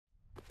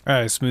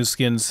Alright, smooth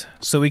skins.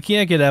 So we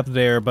can't get up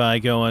there by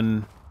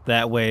going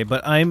that way,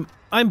 but I'm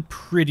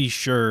pretty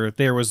sure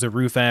there was a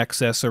roof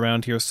access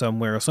around here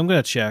somewhere, so I'm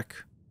gonna check.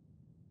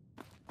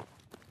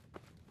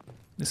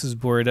 This is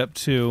boarded up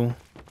too.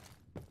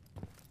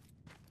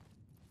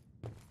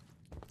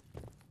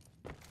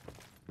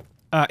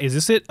 Ah, is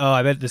this it? Oh,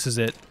 I bet this is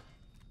it.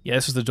 Yeah,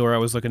 this is the door I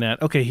was looking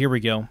at. Okay, here we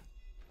go.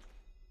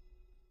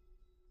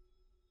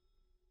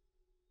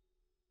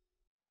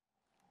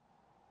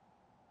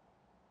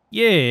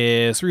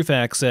 Yes, roof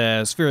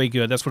access. Very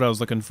good. That's what I was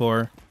looking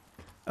for.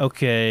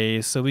 Okay,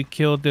 so we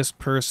killed this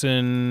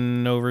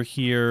person over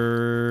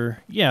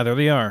here. Yeah, there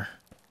they are.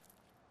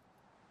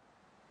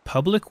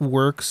 Public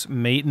Works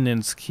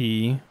Maintenance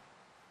Key.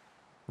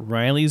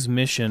 Riley's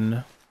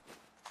Mission.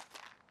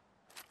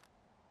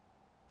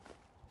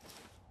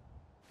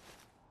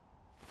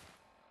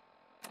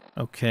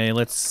 Okay,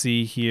 let's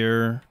see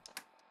here.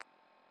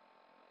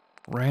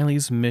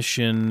 Riley's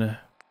Mission.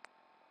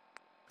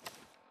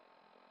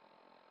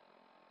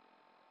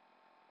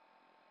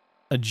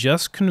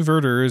 Adjust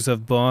converters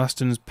of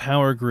Boston's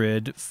power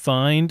grid.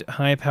 Find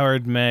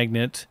high-powered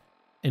magnet.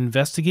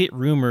 Investigate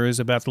rumors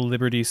about the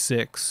Liberty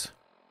Six.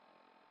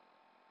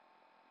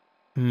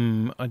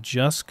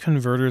 Adjust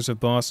converters of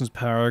Boston's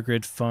power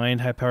grid.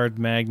 Find high-powered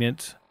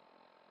magnet.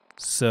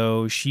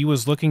 So she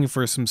was looking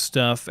for some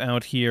stuff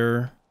out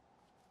here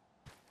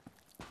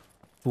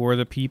for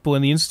the people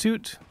in the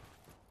Institute.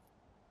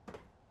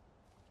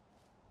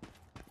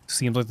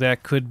 Seems like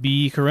that could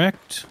be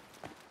correct.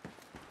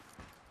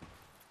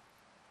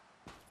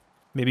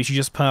 Maybe she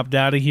just popped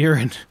out of here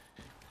and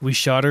we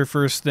shot her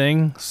first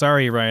thing.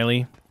 Sorry,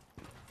 Riley.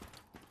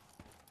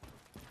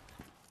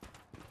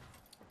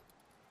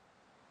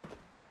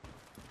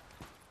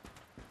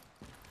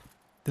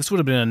 This would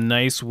have been a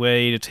nice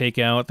way to take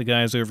out the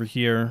guys over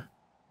here.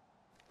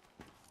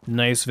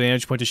 Nice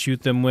vantage point to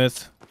shoot them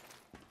with.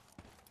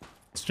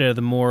 Instead of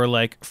the more,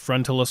 like,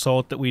 frontal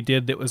assault that we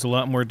did that was a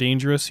lot more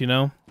dangerous, you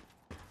know?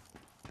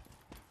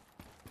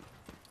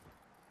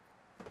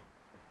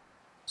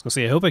 I was gonna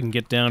say, I hope I can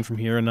get down from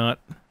here and not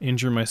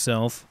injure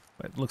myself,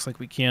 but it looks like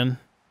we can.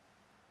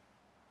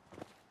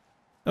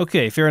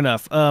 Okay, fair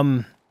enough.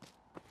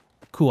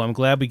 Cool, I'm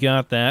glad we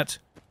got that.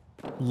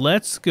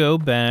 Let's go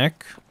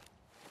back.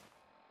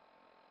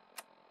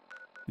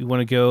 We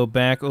want to go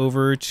back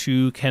over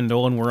to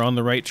Kendall, and we're on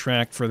the right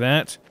track for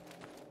that.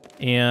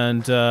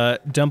 And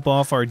dump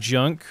off our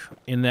junk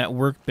in that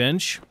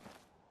workbench.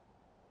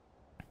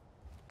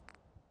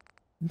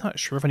 I'm not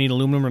sure if I need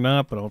aluminum or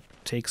not, but I'll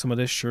take some of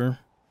this, sure.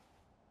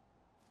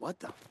 What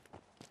the?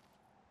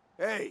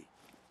 Hey,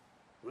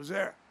 who's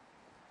there?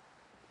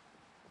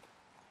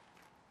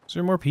 Is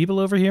there more people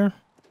over here?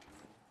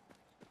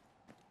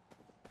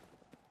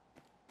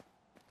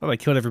 Thought I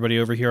killed everybody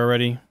over here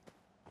already.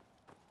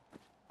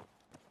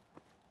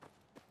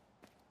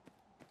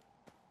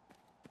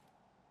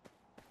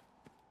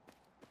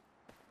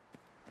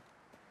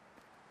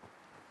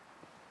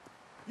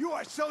 You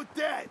are so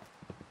dead.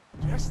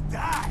 Just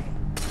die.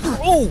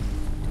 Oh!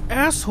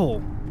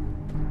 Asshole!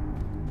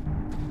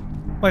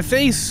 My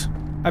face!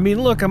 I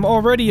mean, look, I'm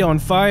already on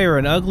fire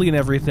and ugly and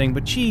everything,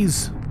 but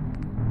jeez.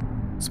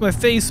 It's my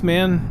face,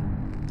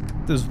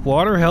 man. Does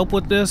water help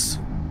with this?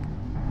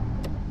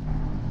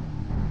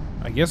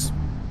 I guess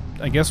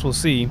we'll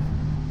see.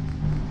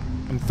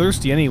 I'm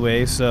thirsty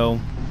anyway, so...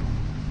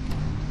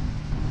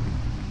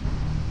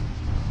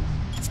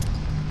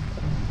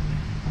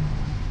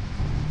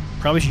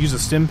 Probably should use a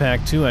stim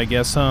pack too, I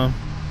guess, huh?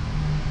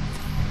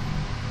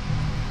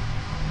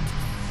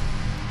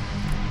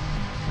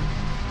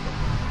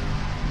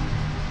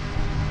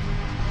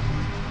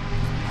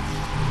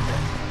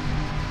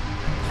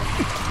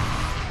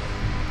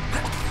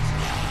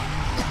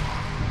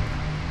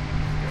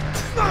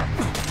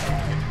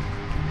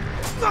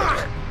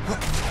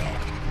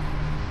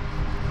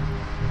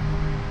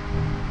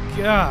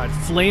 God,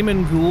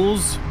 flamin'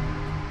 ghouls.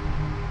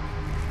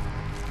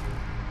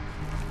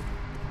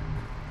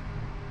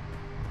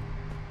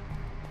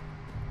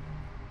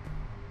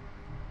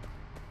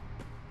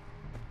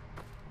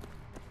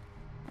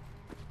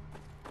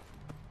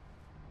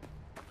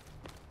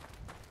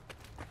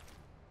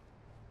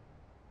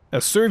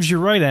 Serves you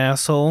right,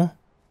 asshole.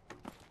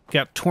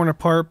 Got torn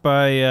apart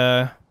by,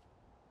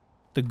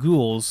 the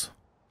ghouls.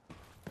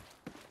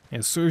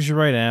 Yeah, serves you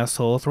right,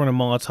 asshole. Throwing a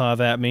Molotov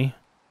at me.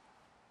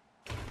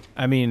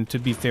 I mean, to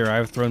be fair,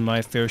 I've thrown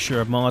my fair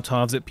share of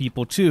Molotovs at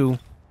people, too.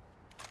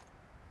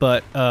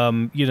 But,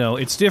 you know,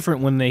 it's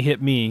different when they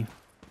hit me.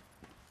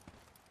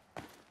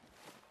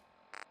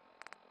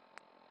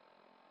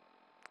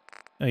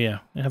 Oh, yeah.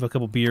 I have a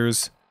couple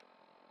beers.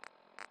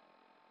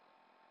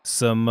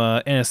 Some,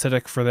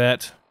 anesthetic for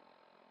that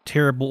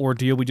terrible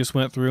ordeal we just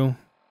went through.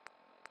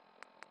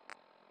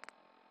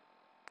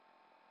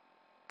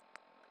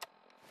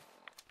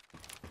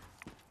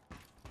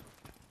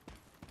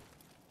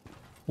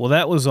 Well,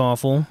 that was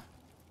awful.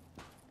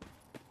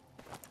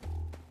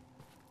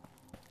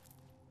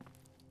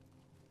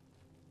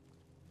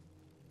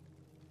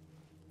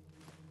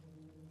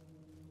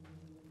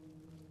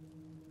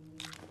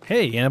 Hey,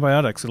 Hey,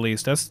 antibiotics at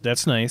least.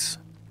 That's nice.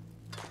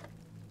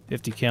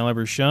 50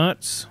 caliber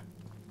shots.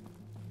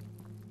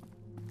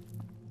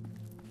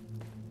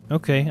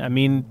 Okay, I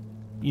mean,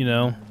 you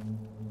know,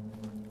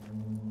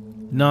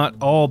 not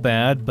all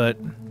bad, but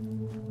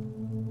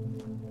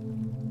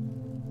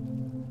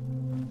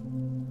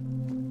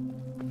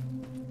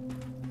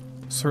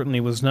certainly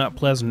was not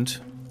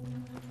pleasant.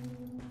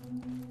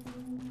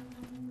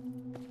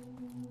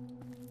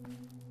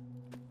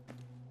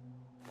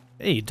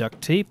 Hey,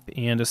 duct tape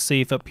and a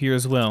safe up here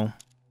as well.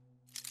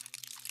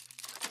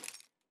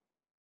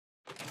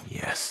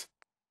 Yes.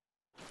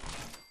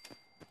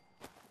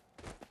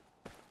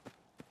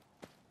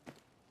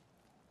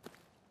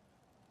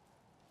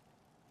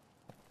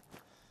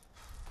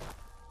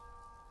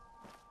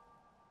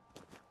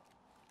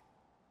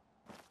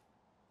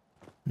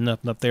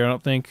 Nothing up there, I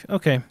don't think.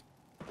 Okay.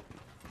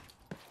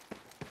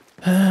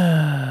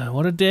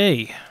 What a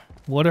day.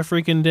 What a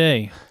freaking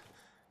day.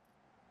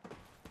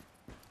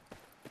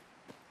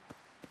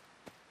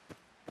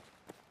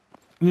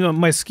 You know,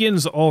 my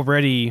skin's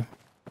already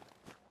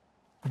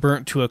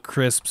burnt to a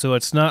crisp, so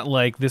it's not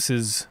like this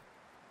is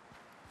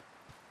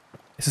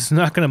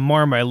not gonna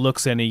mar my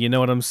looks any, you know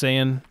what I'm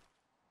saying?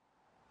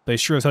 But it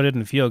sure as hell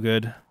didn't feel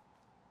good.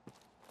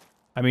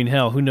 I mean,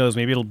 hell, who knows,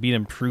 maybe it'll be an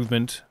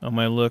improvement on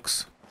my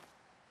looks.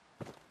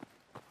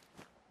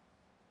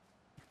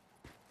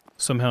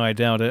 Somehow I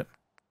doubt it.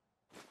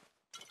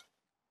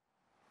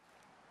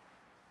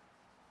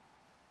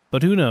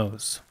 But who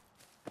knows?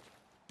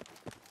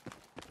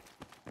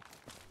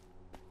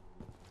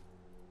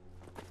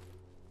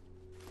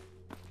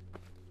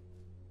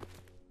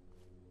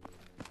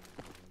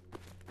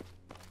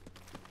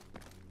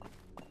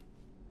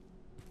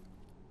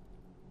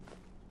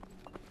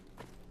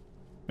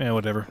 Yeah,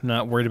 whatever.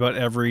 Not worried about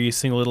every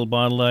single little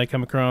bottle I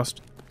come across.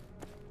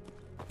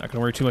 Not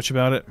gonna worry too much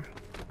about it.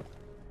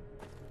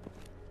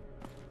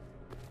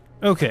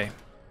 Okay.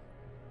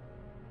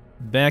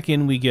 Back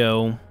in we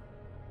go.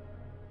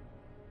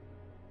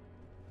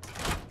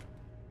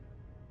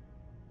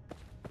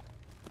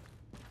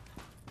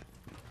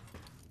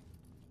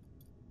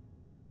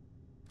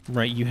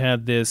 Right, you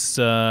had this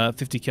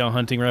 50 cal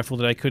hunting rifle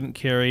that I couldn't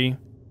carry.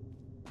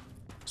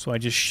 So I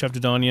just shoved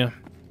it on you.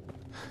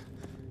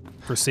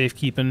 For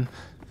safekeeping.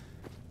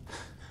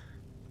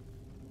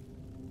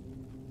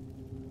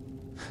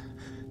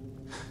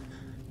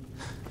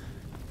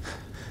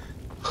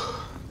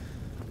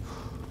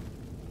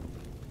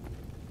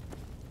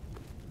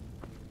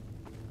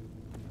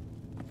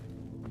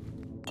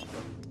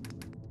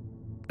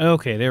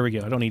 Okay, there we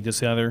go. I don't need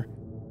this either.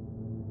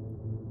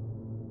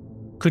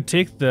 Could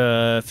take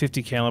the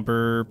 50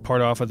 caliber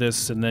part off of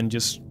this and then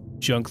just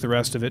junk the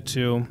rest of it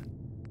too.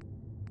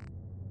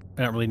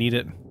 I don't really need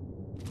it.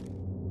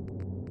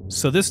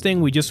 So this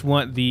thing, we just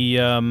want the,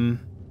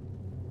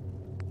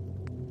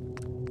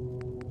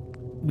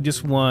 we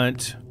just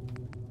want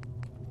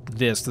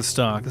this, the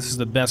stock. This is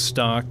the best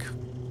stock.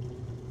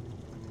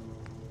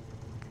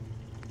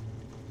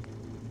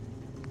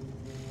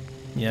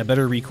 Yeah,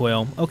 better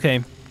recoil.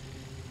 Okay.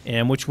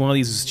 And which one of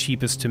these is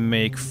cheapest to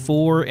make?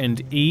 4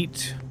 and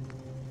 8.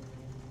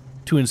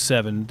 2 and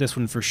 7. This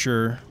one for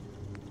sure.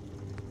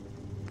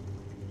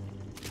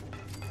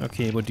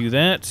 Okay, we'll do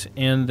that.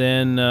 And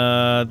then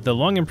the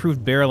long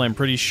improved barrel, I'm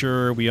pretty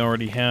sure we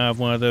already have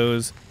one of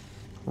those.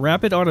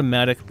 Rapid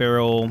automatic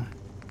barrel.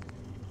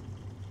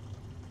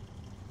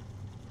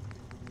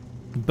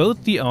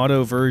 Both the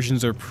auto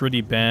versions are pretty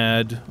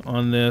bad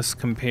on this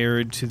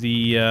compared to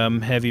the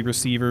heavy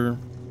receiver.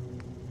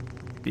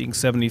 Being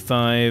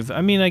 75.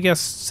 I mean, I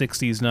guess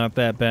 60 is not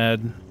that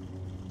bad.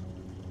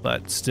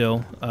 But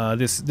still,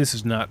 this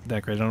is not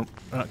that great. I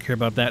don't care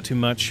about that too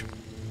much.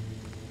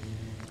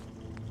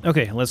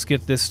 Okay, let's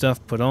get this stuff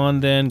put on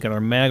then. Got our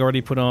mag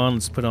already put on.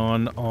 Let's put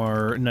on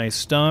our nice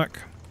stock.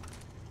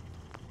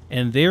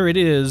 And there it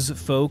is,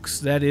 folks.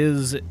 That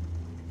is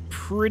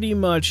pretty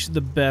much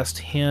the best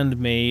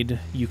handmade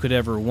you could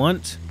ever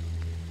want.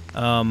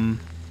 The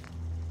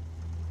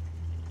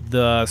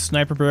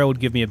sniper barrel would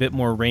give me a bit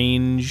more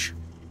range.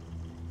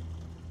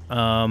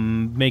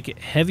 Make it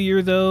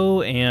heavier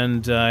though,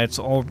 and it's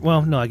all...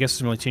 Well, no, I guess it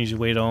doesn't really change the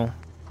weight at all.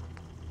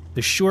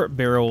 The short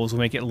barrels will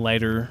make it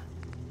lighter.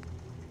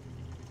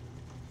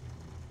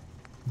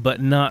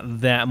 But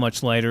not that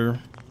much lighter.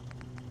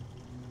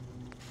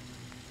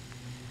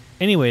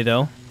 Anyway,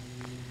 though,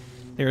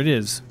 there it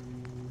is.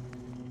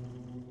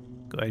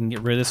 Go ahead and get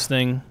rid of this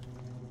thing.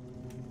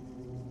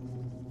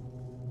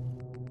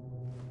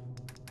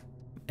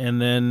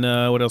 And then,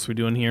 what else are we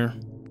doing here?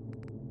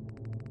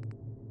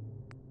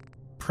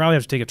 Probably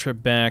have to take a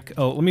trip back.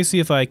 Oh, let me see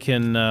if I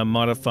can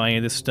modify any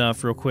of this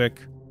stuff real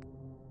quick.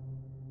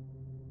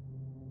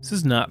 This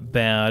is not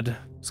bad.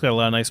 It's got a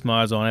lot of nice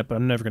mods on it, but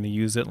I'm never going to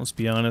use it, let's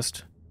be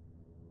honest.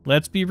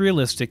 Let's be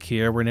realistic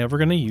here. We're never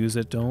going to use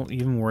it. Don't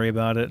even worry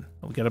about it.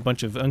 We got a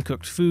bunch of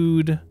uncooked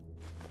food.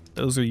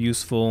 Those are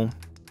useful.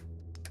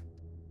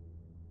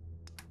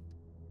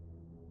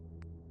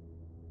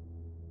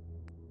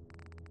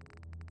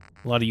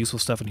 A lot of useful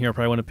stuff in here I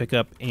probably want to pick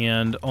up,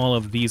 and all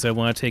of these I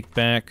want to take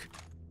back.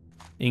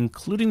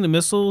 including the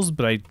missiles,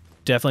 but I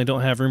definitely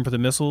don't have room for the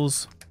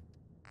missiles.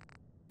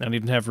 I don't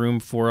even have room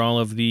for all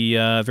of the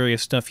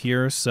various stuff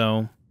here,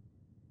 so...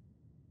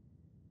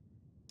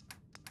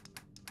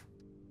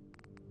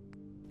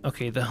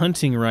 Okay, the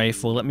hunting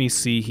rifle, let me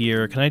see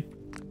here. Can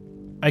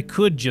I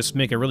could just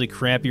make a really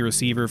crappy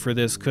receiver for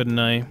this, couldn't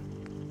I?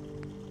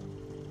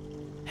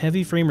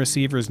 Heavy frame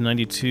receiver is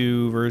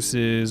 92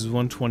 versus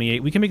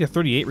 128. We can make a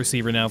 38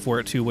 receiver now for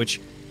it too, which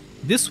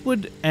this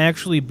would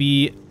actually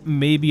be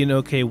maybe an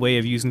okay way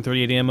of using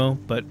 38 ammo,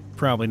 but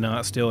probably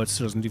not still. It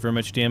still doesn't do very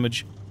much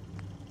damage.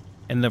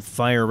 And the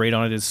fire rate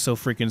on it is so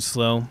freaking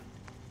slow.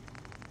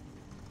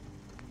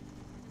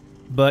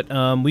 But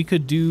we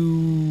could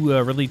do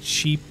a really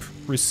cheap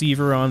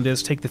receiver on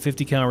this. Take the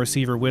 50 cal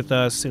receiver with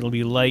us. It'll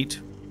be light.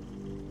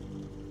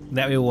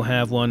 That way we'll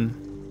have one.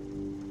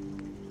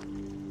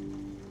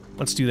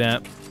 Let's do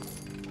that.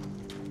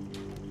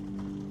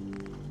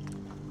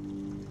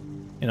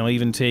 And I'll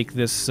even take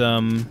this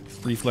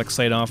reflex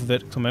sight off of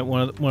it. So I might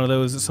want one of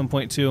those at some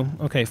point too.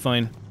 Okay,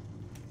 fine.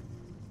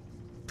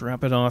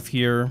 Drop it off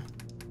here.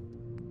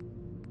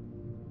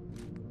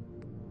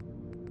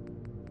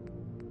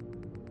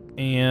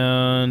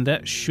 And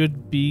that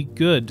should be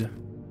good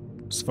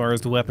as far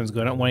as the weapons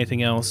go. I don't want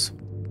anything else.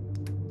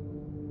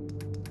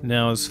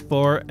 Now, as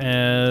far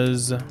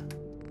as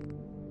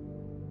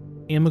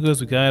ammo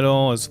goes, we got it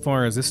all. As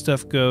far as this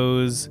stuff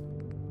goes,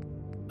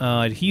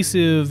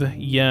 adhesive,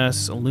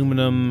 yes.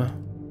 Aluminum,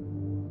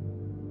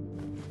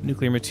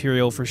 nuclear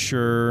material for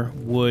sure.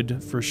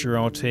 Wood for sure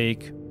I'll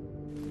take.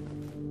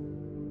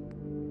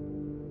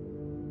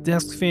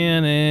 Desk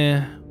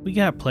fan, we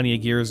got plenty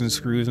of gears and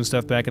screws and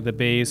stuff back at the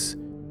base.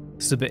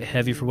 It's a bit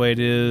heavy for what it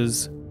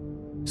is.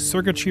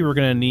 Circuitry we're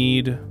gonna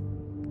need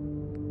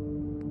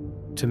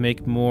to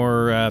make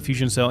more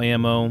fusion cell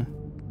ammo.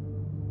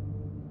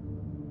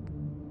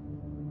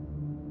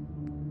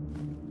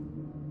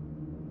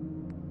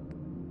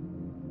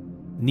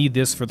 Need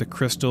this for the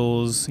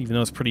crystals, even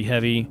though it's pretty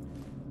heavy.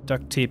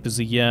 Duct tape is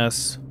a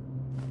yes.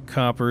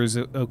 Copper is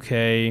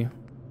okay. I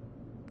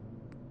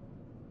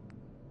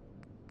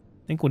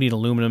think we'll need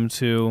aluminum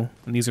too,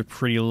 and these are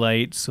pretty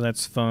light, so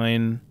that's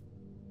fine.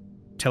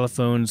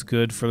 Telephone's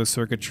good for the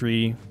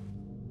circuitry.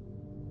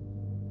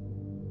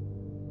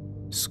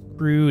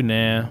 Screw,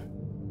 nah.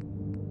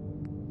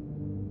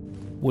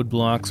 Wood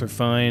blocks are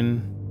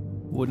fine.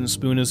 Wooden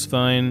spoon is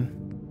fine.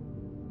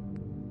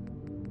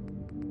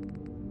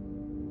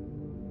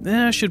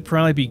 That should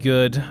probably be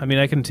good. I mean,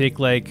 I can take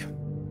like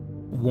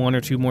one or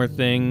two more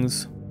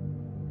things.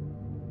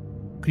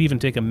 Could even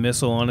take a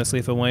missile, honestly,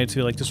 if I wanted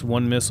to, like just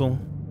one missile.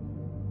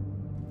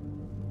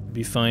 It'd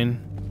be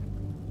fine.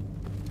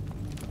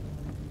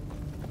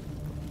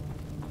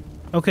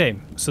 Okay,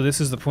 so this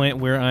is the point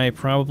where I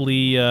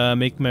probably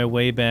make my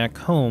way back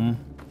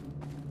home.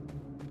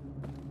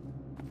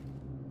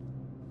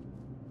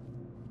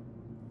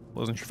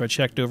 Wasn't sure if I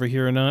checked over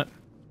here or not.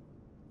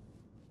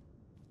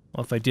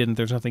 Well, if I didn't,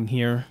 there's nothing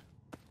here.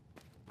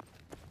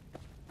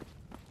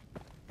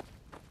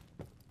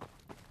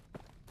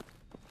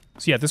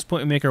 So yeah, at this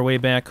point we make our way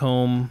back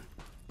home,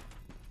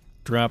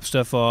 drop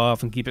stuff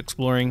off, and keep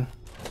exploring.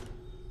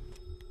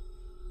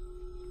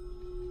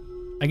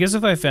 I guess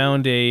if I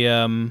found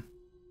a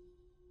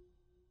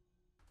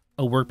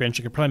workbench,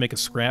 I could probably make a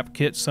scrap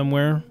kit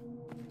somewhere.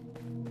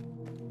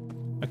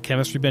 A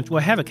chemistry bench. Well,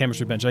 I have a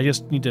chemistry bench. I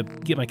just need to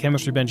get my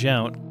chemistry bench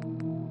out.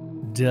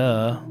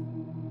 Duh.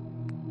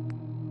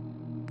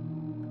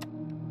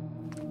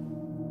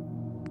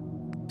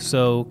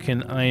 So,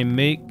 can I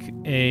make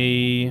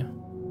a... I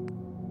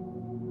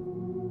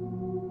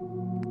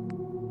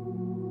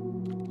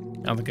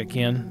don't think I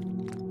can.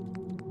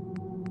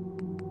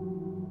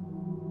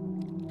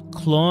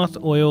 Cloth,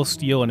 oil,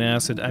 steel, and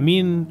acid. I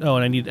mean... Oh,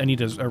 and I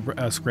need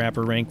a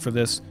scrapper rank for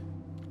this.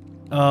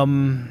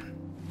 I'm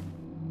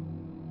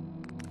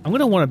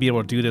gonna want to be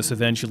able to do this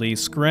eventually.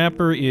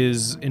 Scrapper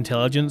is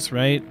intelligence,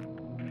 right?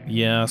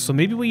 Yeah, so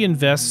maybe we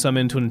invest some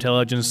into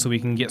intelligence so we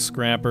can get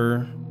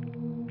scrapper.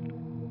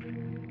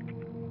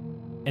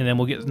 And then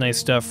we'll get nice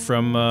stuff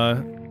from,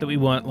 that we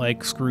want,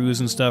 like screws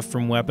and stuff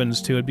from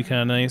weapons too. It'd be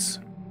kind of nice.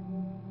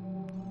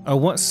 I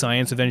want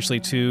science eventually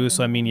too,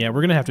 so I mean, yeah,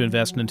 we're gonna have to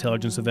invest in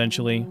intelligence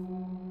eventually.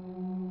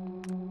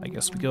 I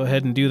guess we go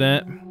ahead and do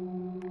that.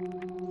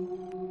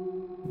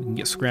 We can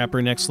get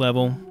scrapper next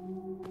level.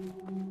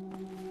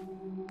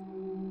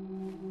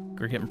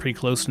 We're getting pretty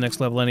close to next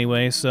level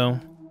anyway, so...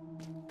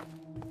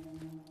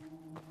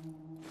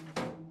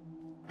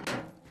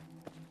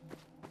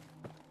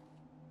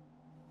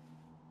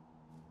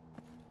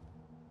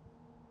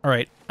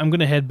 Alright, I'm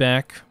gonna head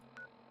back,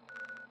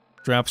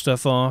 drop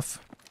stuff off,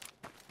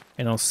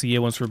 and I'll see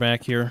you once we're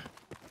back here.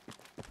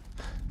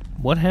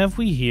 What have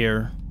we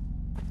here?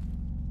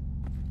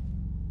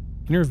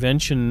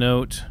 Intervention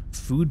note,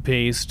 food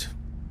paste.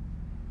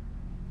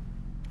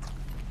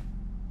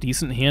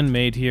 Decent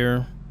handmade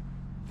here.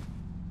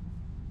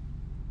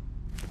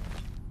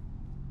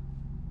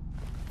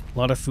 A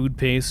lot of food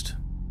paste.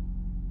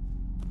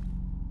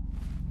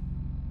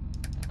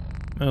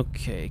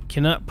 Okay,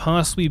 cannot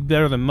possibly be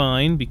better than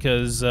mine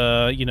because,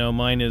 you know,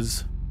 mine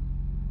is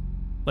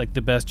like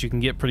the best you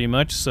can get pretty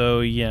much, so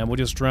yeah, we'll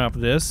just drop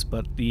this,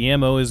 but the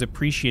ammo is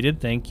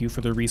appreciated. Thank you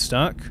for the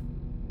restock.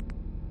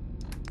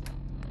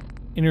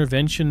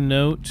 Intervention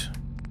note.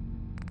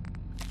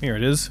 Here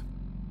it is.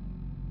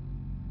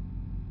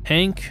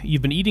 Hank,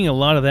 you've been eating a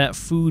lot of that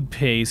food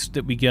paste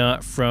that we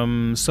got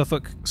from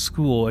Suffolk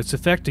School. It's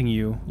affecting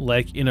you,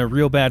 like in a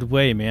real bad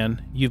way,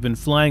 man. You've been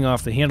flying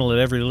off the handle at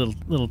every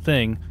little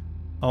thing.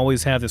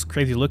 Always have this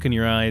crazy look in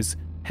your eyes.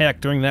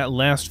 Heck, during that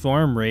last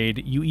farm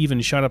raid, you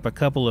even shot up a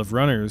couple of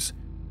runners.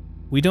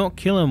 We don't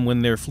kill them when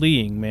they're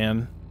fleeing,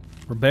 man.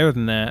 We're better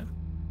than that.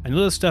 I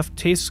know this stuff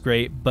tastes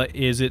great, but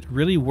is it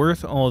really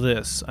worth all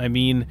this? I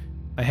mean,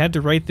 I had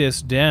to write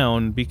this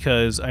down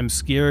because I'm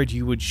scared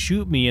you would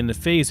shoot me in the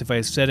face if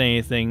I said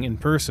anything in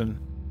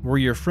person. We're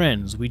your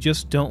friends. We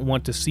just don't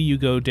want to see you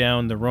go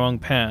down the wrong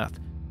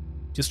path.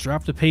 Just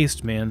drop the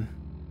paste, man.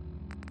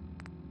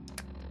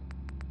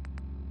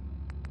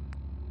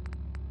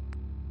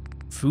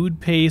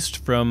 Food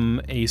paste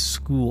from a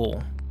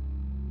school.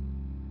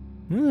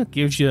 It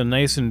gives you a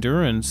nice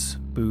endurance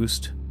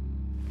boost.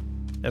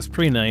 That's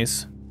pretty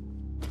nice.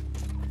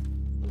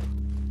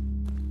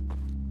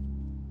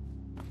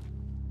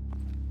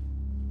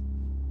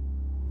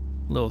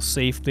 Little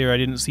safe there I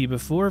didn't see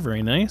before.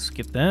 Very nice.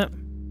 Get that.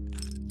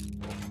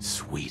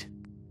 Sweet.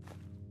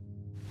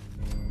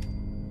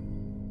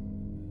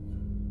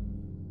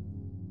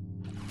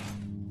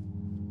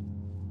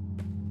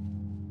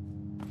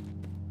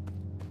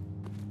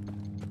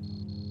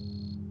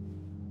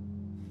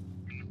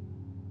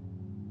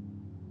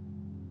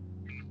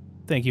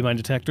 Thank you, mine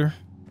detector.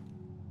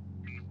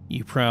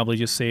 You probably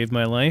just saved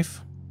my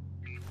life.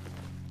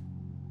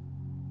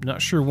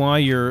 Not sure why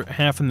you're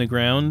half in the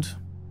ground.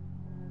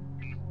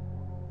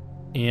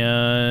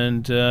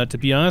 And to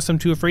be honest, I'm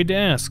too afraid to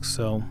ask,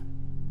 so...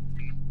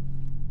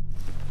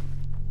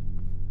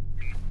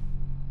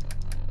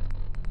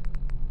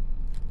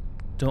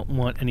 Don't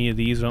want any of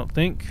these, I don't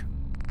think.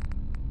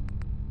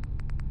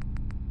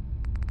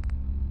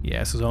 Yeah,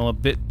 this is all a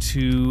bit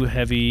too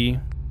heavy.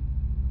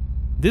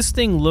 This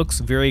thing looks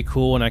very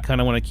cool, and I kind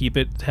of want to keep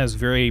it. It has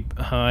very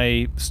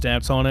high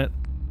stats on it.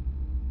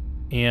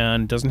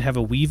 And doesn't have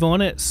a weave on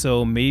it,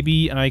 so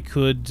maybe I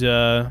could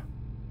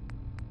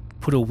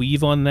put a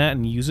weave on that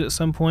and use it at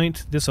some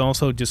point. This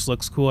also just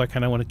looks cool. I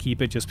kind of want to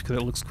keep it just because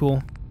it looks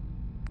cool.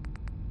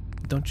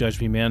 Don't judge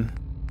me, man.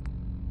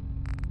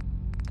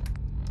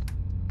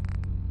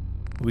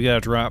 We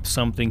gotta drop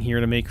something here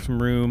to make some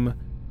room.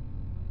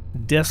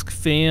 Desk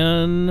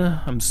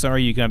fan. I'm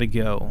sorry you gotta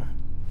go.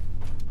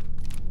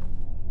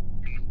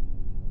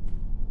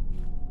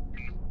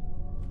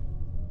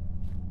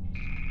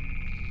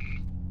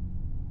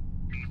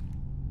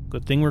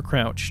 Good thing we're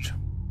crouched.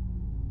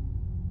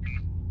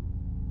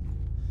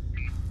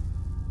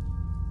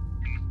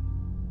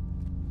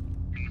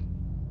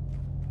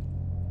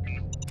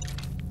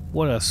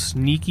 What a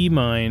sneaky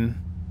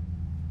mine.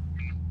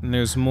 And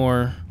there's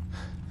more.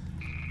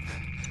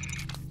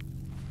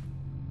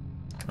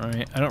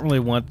 Alright, I don't really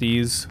want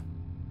these.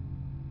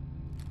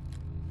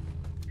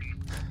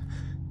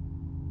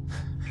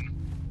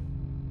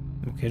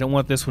 Okay, I don't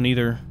want this one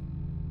either.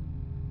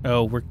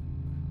 Oh,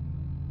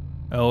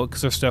 oh,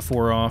 because our stuff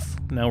wore off.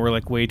 Now we're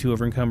like way too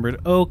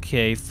over-encumbered.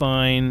 Okay,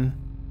 fine.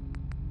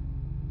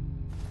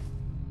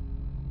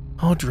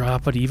 I'll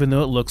drop it even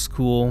though it looks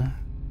cool.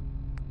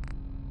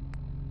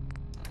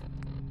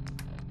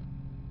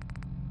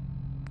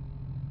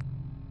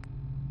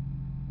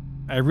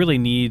 I really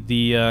need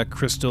the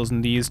crystals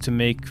in these to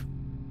make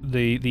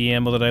the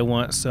ammo that I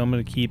want, so I'm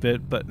going to keep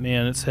it, but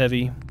man, it's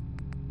heavy.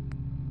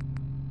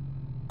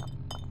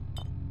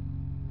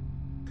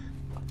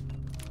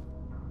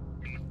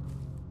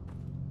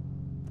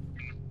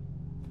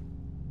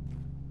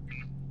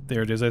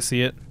 There it is, I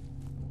see it.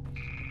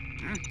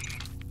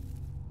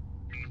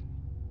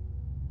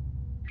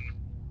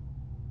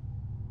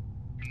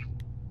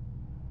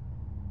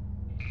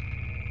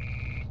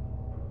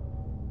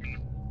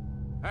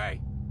 Hey,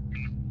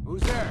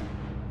 who's there?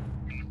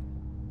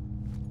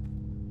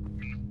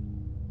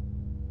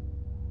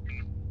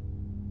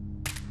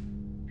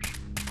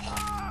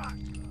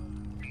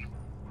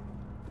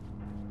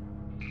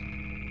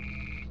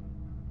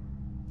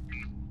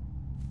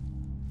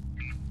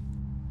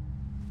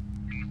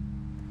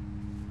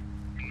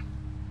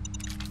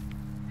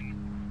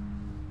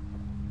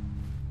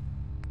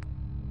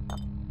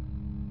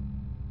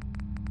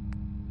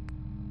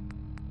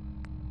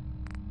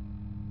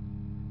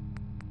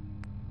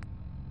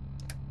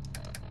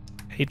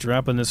 Hate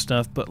dropping this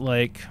stuff, but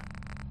like,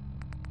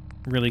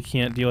 really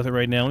can't deal with it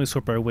right now. Let me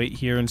swap our weight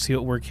here and see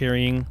what we're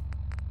carrying.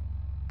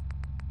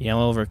 Yeah,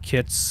 all of our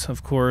kits,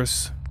 of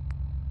course.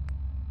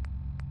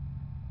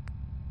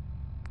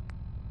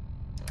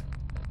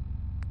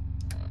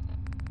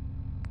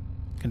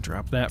 Can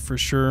drop that for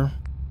sure.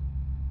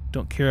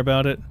 Don't care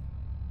about it.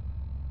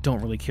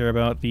 Don't really care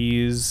about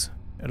these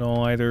at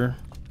all either.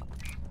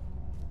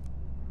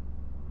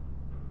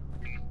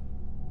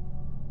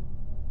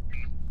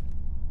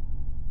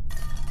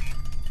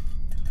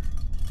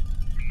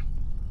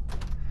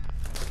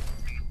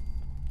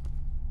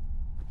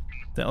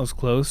 That was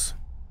close.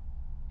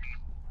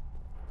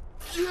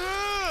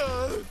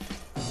 Yeah!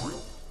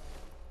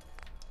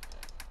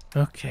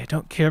 Okay,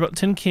 don't care about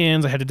tin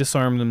cans. I had to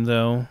disarm them,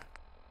 though.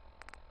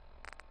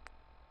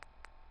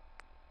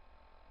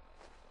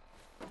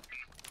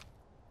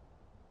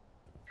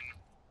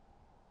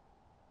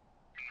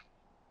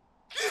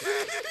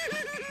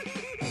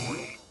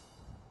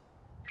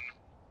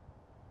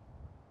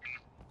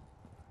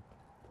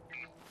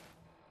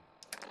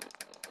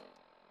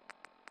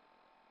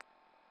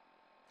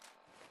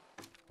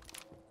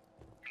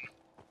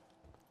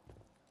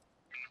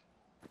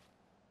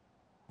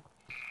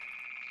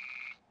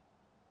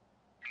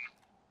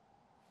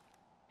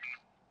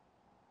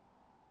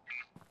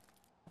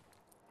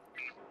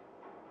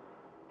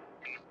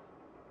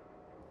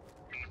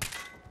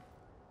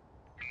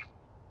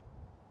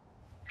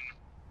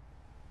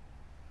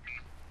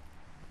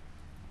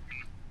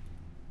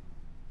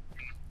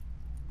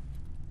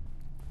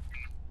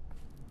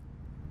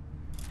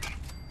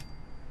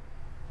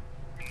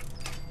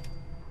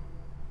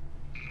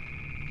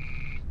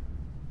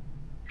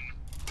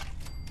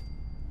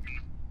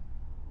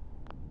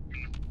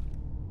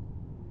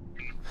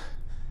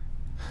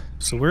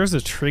 So where's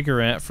the trigger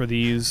at for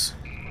these?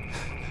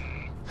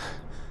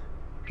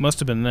 Must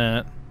have been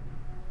that.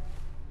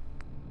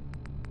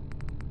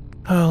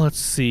 Oh, let's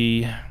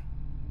see.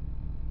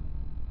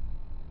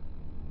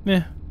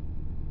 Eh.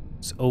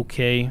 It's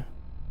okay.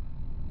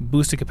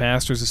 Boosted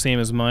capacitor's the same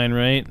as mine,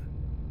 right?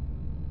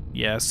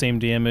 Yeah, same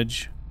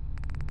damage.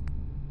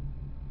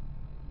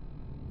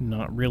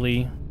 Not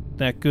really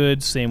that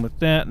good. Same with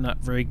that, not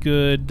very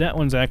good. That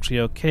one's actually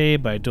okay,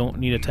 but I don't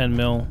need a 10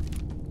 mil.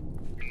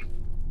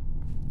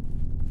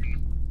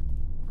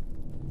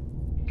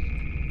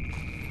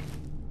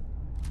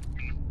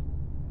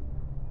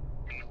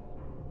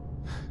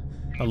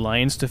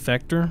 Alliance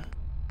defector?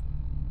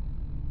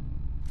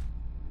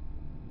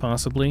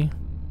 Possibly.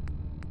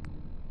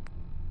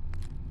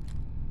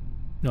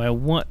 No, I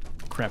want...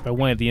 Crap, I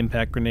wanted the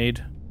impact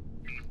grenade.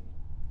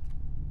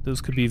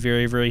 Those could be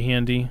very, very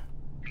handy.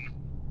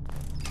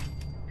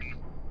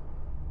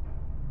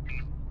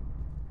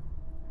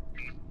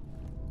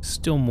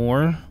 Still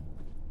more.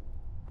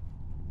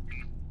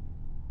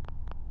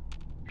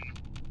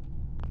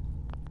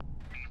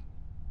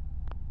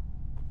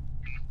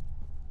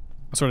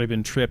 That's already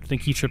been tripped. I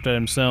think he tripped that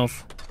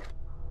himself.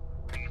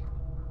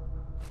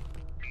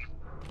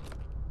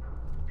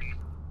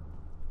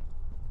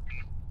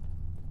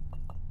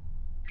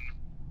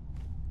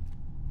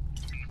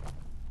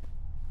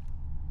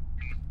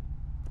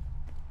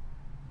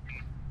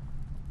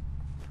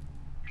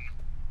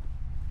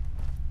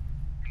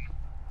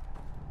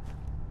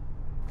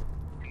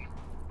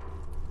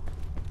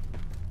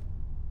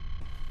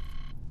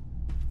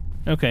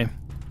 Okay.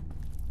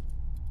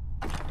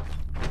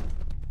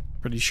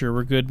 Pretty sure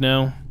we're good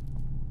now.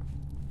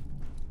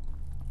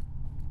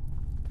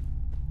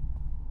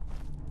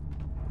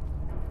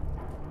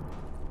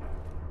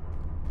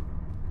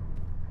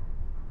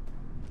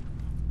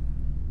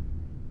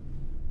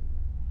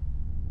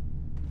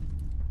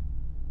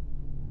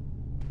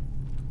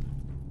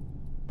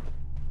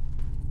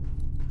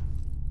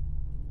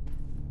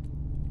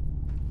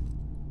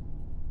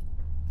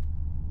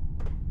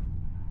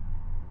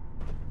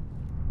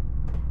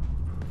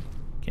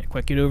 Can't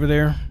quite get over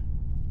there.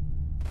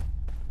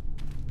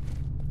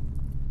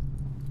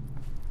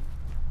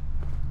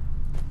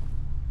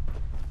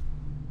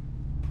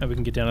 Now we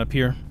can get down up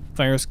here.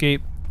 Fire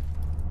escape.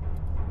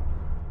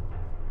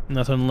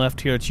 Nothing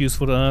left here that's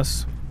useful to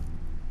us.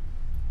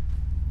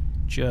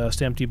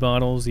 Just empty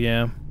bottles,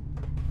 yeah.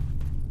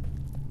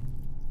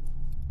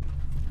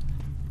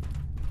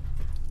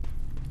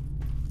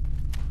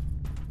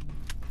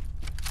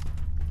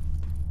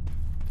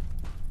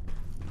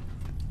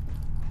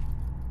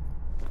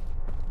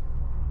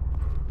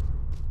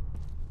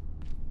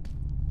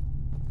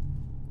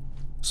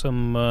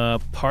 Some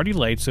party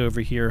lights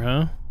over here,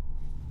 huh?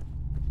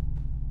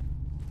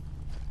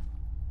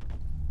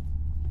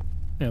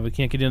 Yeah, we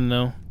can't get in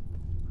though.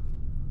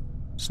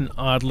 It's an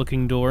odd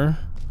looking door.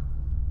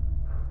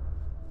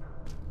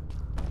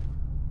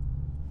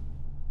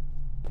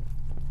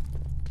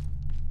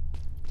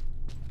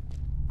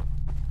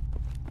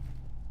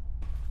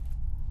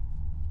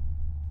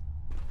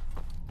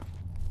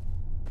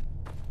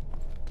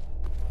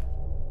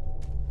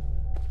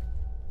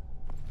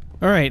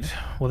 Alright,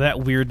 well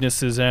that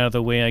weirdness is out of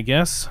the way, I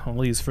guess.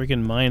 All these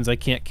freaking mines I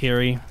can't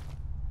carry.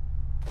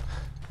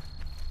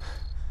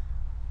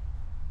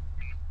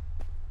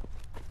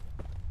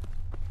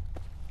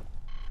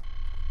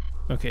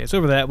 Okay, it's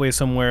over that way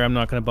somewhere. I'm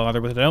not going to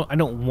bother with it. I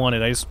don't want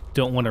it. I just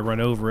don't want to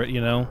run over it,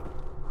 you know?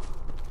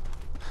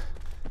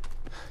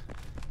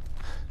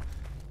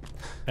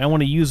 I don't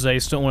want to use it. I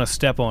just don't want to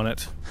step on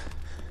it.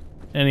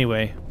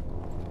 Anyway.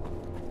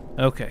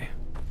 Okay.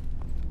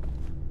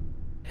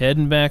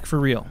 Heading back for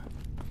real.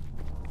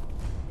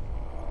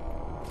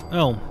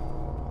 Oh.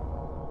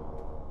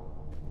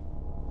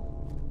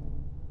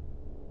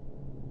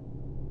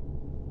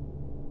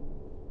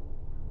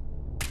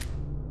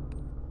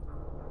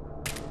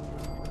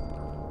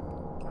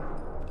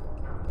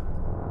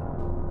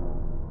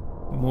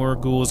 More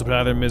ghouls to put out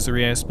of their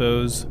misery, I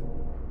suppose.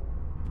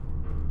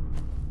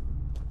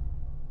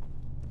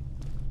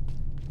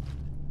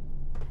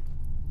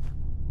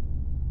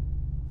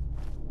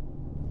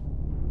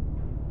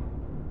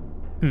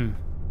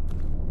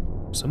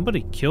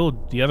 Somebody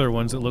killed the other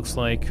ones, it looks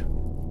like.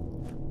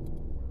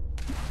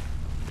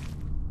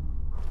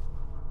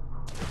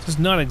 This is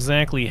not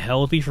exactly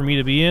healthy for me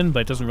to be in, but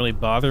it doesn't really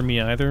bother me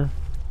either.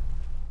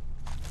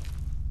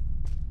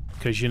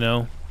 Because, you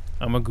know,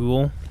 I'm a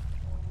ghoul.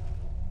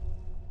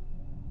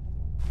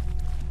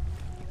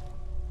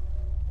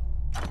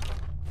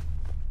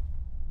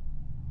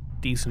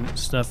 Decent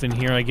stuff in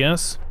here, I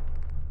guess.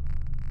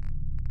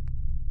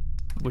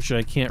 Which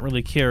I can't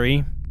really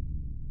carry.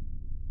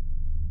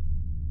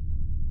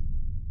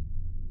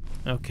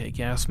 Okay,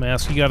 gas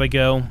mask, you gotta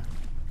go.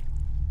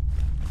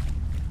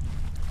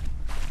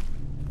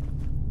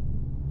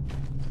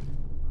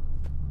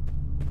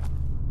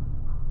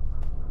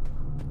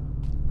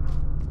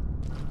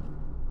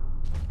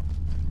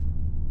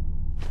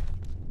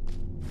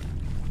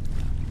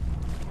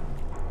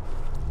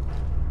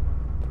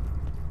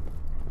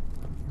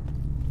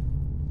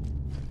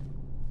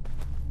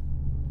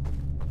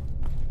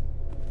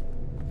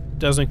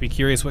 Does make me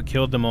curious what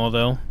killed them all,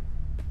 though.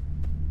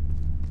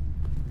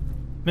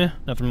 Meh,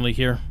 nothing really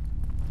here.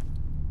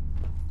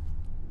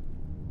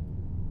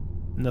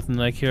 Nothing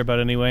that I care about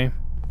anyway.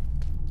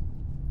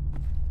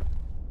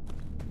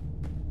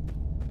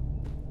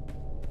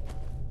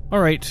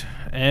 Alright,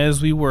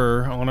 as we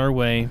were on our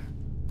way.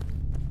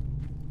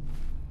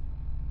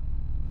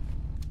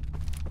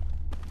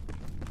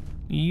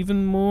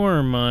 Even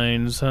more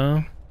mines,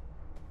 huh?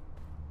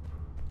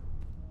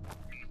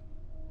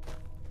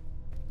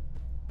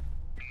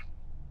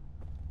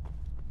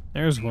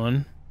 There's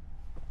one.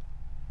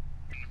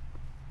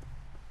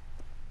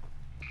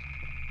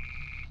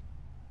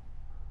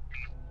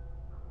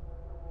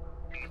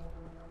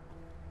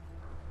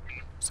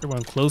 Is there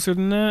one closer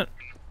than that?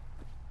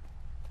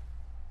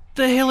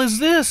 The hell is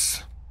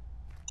this?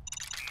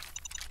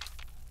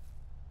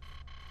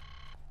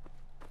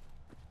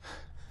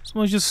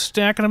 Someone's just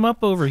stacking them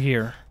up over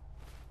here.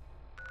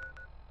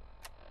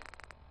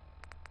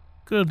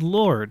 Good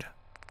lord.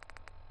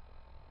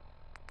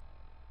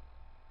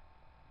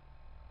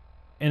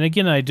 And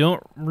again, I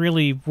don't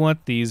really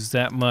want these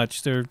that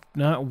much. They're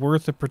not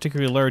worth a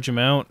particularly large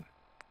amount.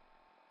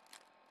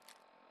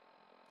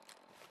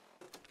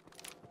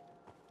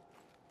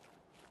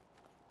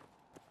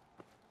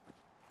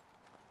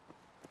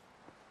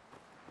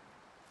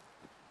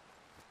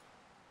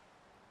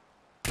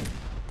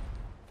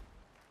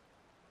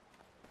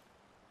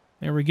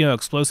 There we go,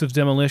 explosive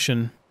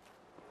demolition.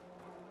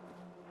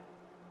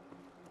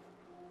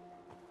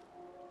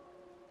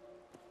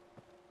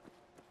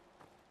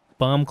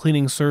 Bomb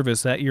cleaning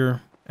service at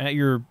your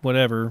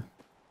whatever.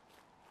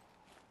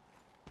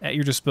 At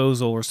your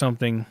disposal or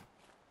something.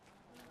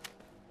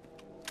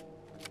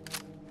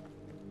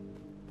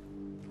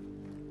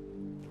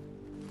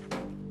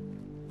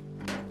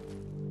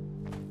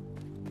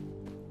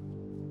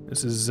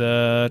 This is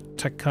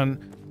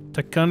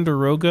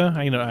Ticonderoga.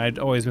 I'd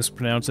always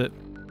mispronounce it.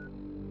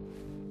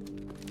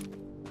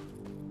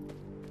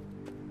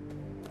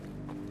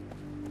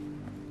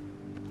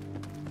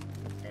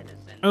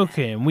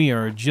 Okay, and we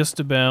are just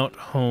about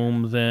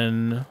home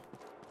then.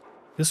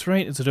 This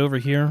right? Is it over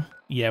here?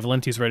 Yeah,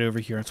 Valenti's right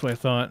over here. That's what I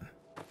thought.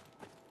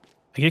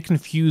 I get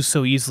confused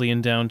so easily in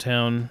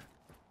downtown.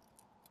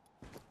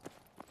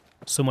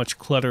 So much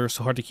clutter,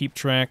 so hard to keep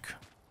track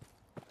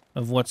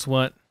of what's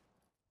what.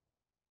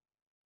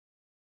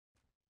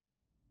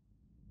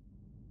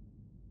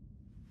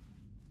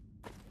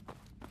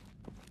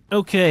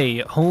 Okay,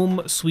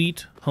 home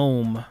sweet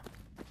home.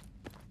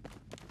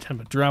 Time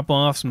to drop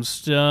off some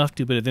stuff,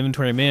 do a bit of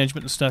inventory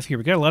management and stuff here.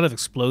 We got a lot of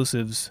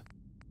explosives.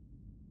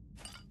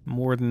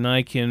 More than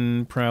I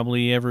can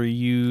probably ever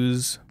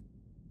use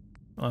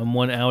on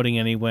one outing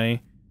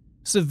anyway.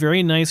 This is a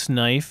very nice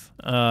knife,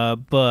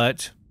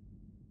 but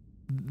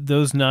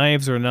those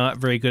knives are not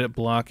very good at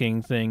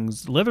blocking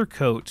things. Leather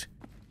coat.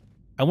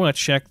 I want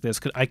to check this,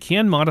 because I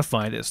can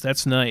modify this.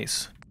 That's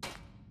nice.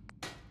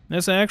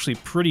 That's actually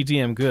pretty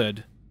damn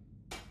good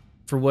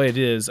for what it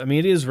is. I mean,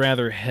 it is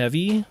rather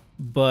heavy,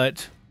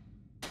 but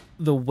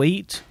the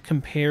weight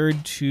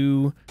compared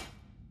to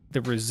the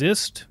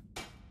resist,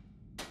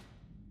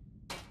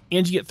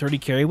 and you get 30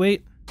 carry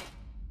weight,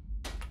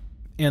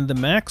 and the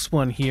max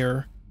one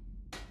here,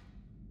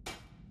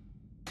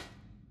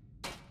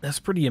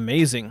 that's pretty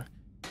amazing.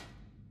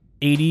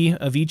 80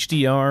 of each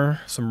DR,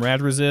 some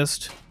rad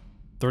resist,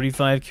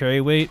 35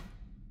 carry weight.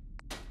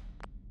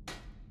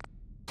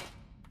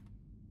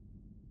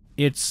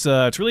 It's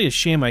really a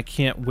shame I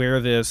can't wear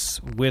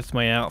this with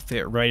my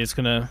outfit, right? It's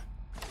gonna...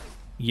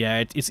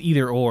 Yeah, it's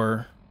either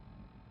or.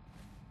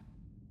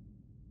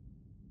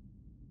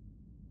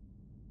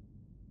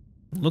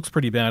 Looks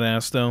pretty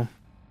badass, though.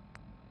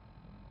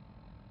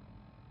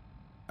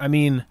 I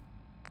mean,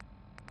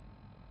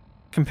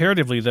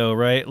 comparatively, though,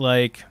 right?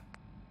 Like,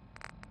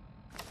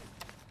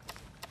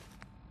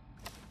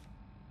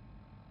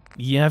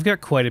 Yeah, I've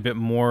got quite a bit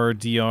more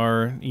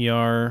DR,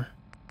 ER.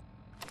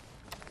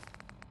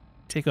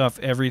 Take off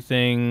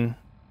everything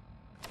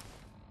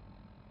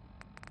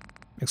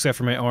except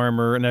for my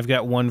armor, and I've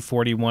got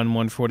 141,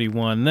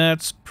 141.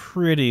 That's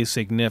pretty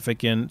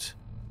significant.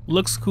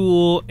 Looks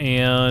cool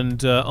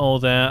and all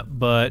that,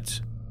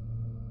 but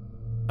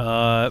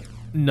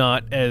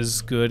not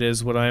as good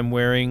as what I'm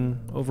wearing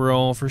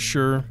overall for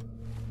sure.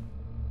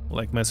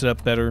 Like my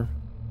setup better.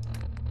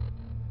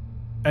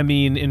 I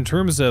mean, in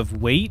terms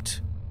of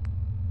weight,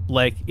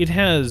 like it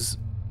has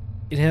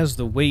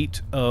the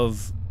weight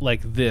of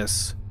like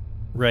this,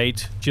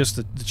 right? Just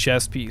the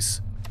chest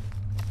piece.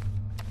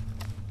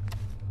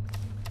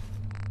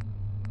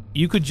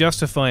 You could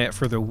justify it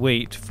for the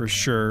weight for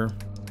sure.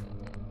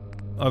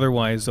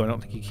 Otherwise, though, I don't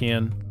think you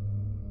can.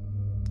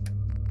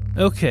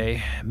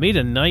 Okay, made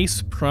a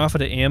nice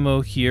profit of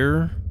ammo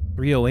here.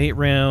 308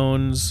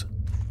 rounds,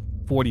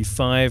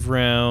 45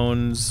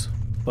 rounds,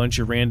 bunch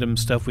of random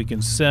stuff we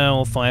can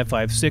sell,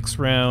 5.56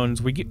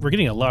 rounds. We're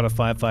getting a lot of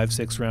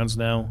 5.56 rounds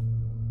now.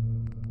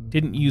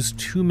 Didn't use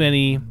too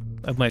many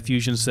of my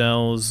fusion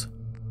cells.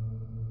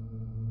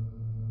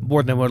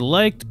 More than I would have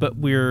liked, but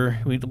we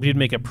did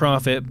make a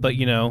profit, but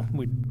you know,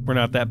 we're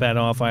not that bad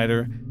off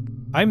either.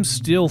 I'm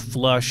still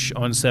flush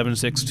on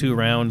 7.62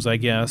 rounds, I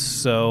guess,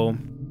 so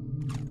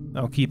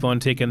I'll keep on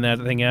taking that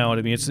thing out.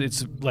 I mean,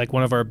 it's like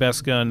one of our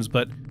best guns,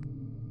 but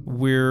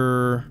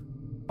we're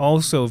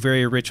also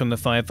very rich on the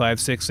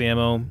 5.56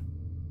 ammo,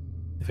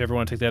 if you ever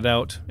want to take that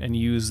out and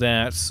use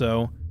that,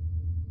 so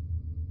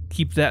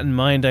keep that in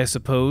mind, I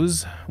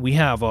suppose. We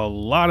have a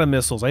lot of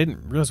missiles. I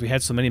didn't realize we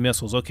had so many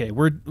missiles. Okay,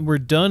 we're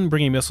done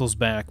bringing missiles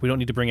back. We don't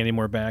need to bring any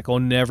more back. I'll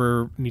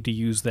never need to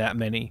use that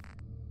many.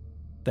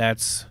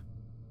 That's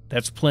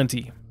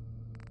plenty.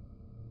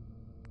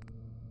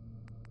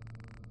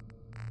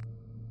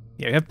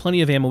 Yeah, we have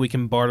plenty of ammo we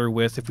can barter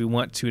with if we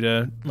want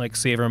to like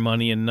save our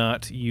money and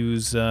not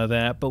use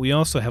that. But we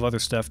also have other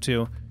stuff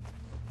too.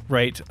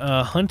 Right,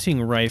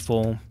 hunting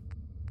rifle.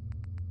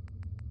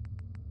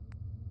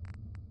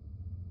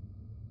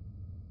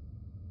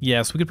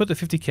 Yes, we could put the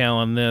 50 cal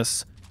on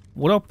this.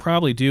 What I'll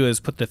probably do is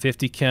put the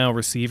 50 cal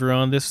receiver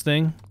on this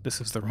thing. This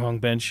is the wrong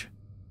bench.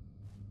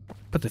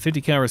 Put the 50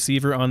 cal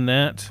receiver on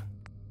that.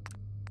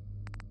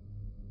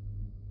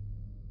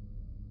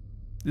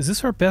 Is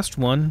this our best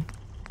one?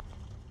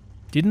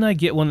 Didn't I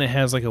get one that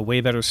has like a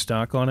way better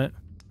stock on it?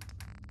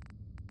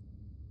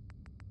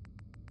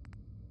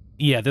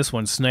 Yeah, this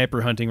one,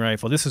 sniper hunting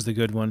rifle. This is the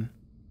good one.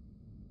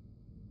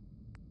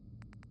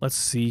 Let's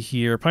see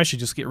here. Probably should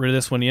just get rid of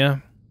this one, yeah?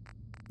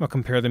 I'll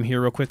compare them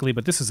here real quickly,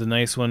 but this is a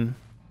nice one.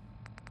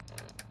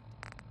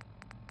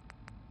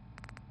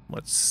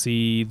 Let's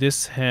see.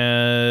 This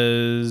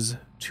has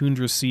tuned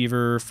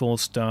receiver, full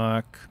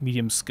stock,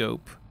 medium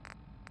scope,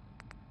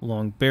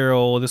 long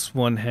barrel. This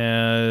one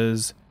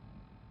has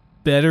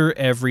better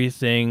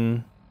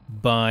everything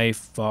by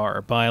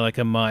far, by like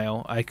a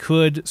mile. I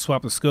could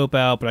swap the scope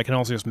out, but I can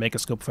also just make a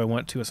scope if I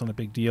want to. It's not a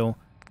big deal.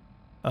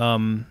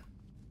 But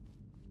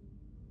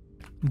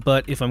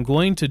if I'm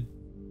going to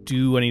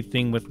do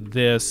anything with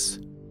this,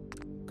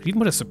 could even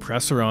put a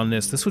suppressor on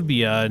this. This would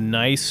be a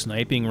nice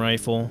sniping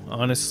rifle,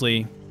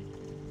 honestly.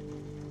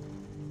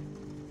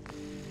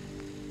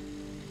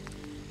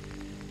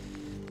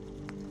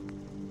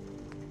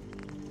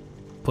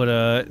 Put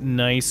a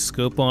nice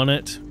scope on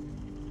it.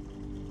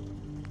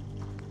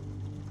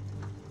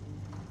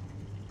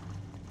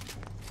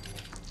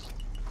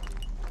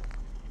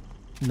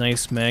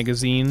 Nice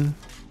magazine.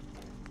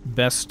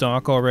 Best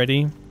stock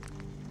already.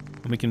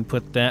 We can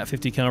put that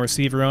 50 cal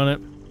receiver on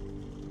it.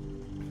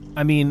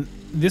 I mean,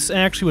 this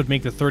actually would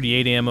make the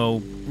 38 ammo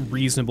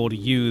reasonable to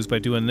use by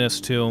doing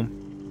this too.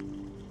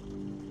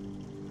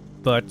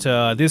 But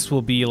this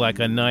will be like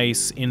a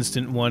nice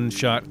instant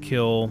one-shot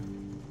kill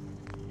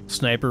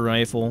sniper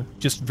rifle.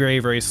 Just very,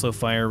 very slow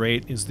fire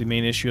rate is the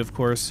main issue, of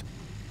course.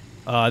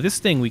 This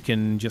thing we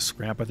can just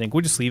scrap, I think.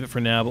 We'll just leave it for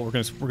now, but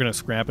we're gonna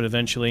scrap it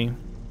eventually.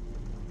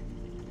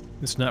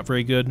 It's not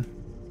very good.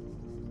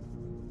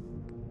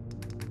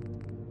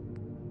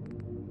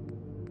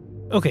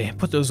 Okay,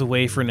 put those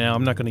away for now.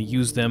 I'm not going to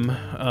use them,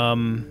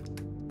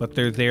 but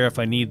they're there if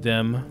I need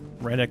them.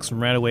 Radix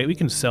and Radaway. We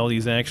can sell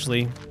these,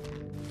 actually.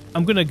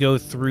 I'm going to go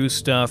through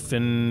stuff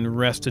and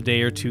rest a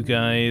day or two,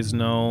 guys,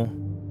 and I'll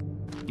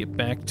get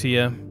back to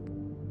you.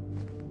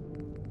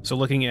 So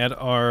looking at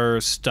our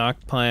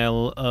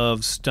stockpile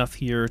of stuff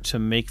here to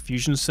make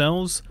fusion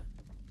cells,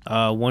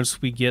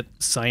 once we get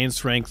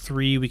Science Rank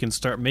 3, we can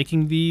start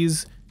making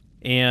these,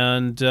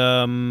 and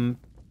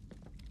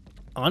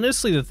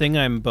honestly, the thing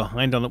I'm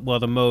behind on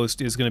the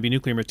most is going to be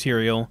nuclear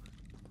material,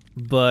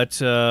 but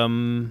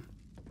an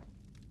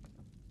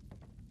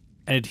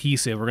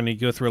adhesive. We're going to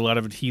go through a lot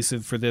of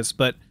adhesive for this,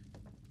 but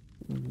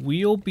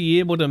we'll be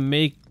able to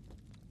make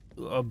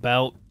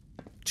about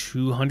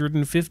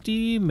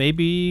 250,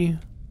 maybe.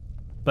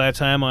 By the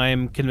time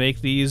I can make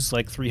these,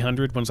 like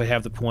 300, once I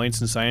have the points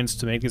in science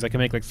to make these, I can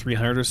make like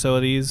 300 or so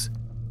of these.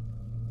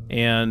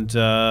 And,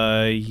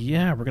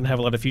 yeah, we're going to have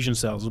a lot of fusion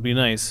cells. It'll be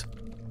nice.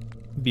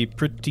 Be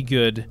pretty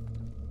good.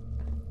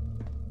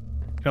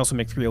 Can also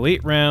make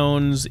 308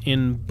 rounds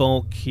in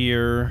bulk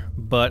here,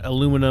 but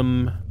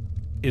aluminum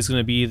is going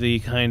to be the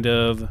kind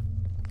of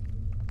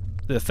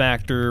the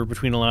factor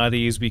between a lot of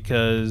these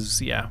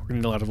because, yeah, we're going to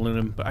need a lot of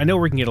aluminum. But I know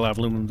we can get a lot of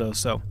aluminum, though,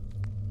 so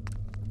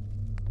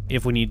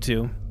if we need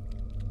to.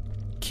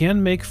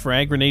 Can make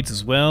frag grenades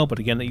as well, but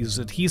again, that uses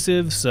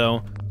adhesive,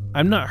 so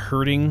I'm not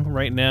hurting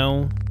right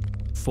now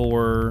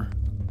for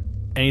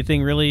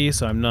anything, really,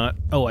 so I'm not...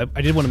 Oh, I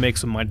did want to make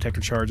some mine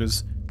detector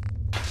charges.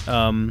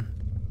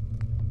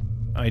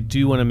 I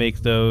do want to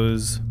make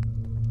those.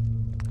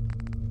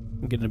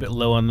 I'm getting a bit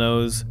low on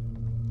those.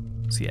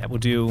 So yeah, we'll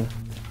do...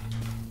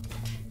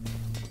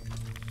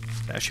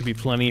 That should be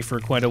plenty for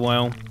quite a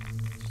while.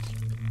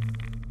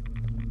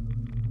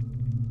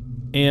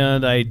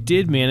 And I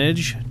did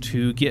manage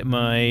to get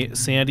my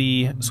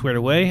sanity squared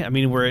away. I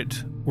mean, we're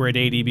at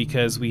 80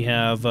 because we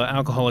have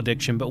alcohol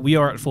addiction, but we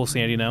are at full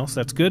sanity now, so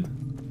that's good.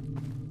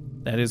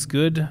 That is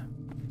good.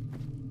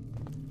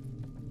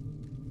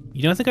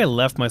 You know, I think I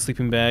left my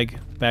sleeping bag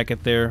back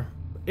at there.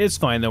 It's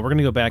fine, though. We're going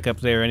to go back up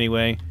there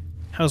anyway.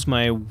 How's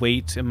my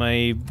weight? Am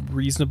I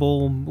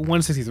reasonable?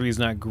 163 is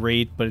not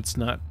great, but it's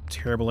not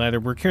terrible either.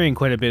 We're carrying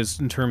quite a bit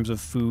in terms of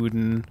food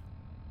and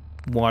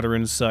water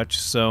and such,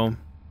 so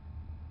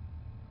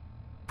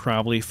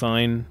probably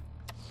fine.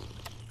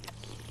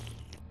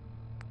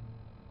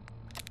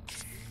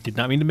 Did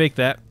not mean to make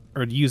that,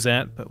 or to use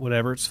that, but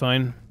whatever, it's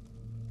fine.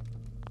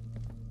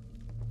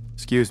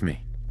 Excuse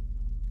me.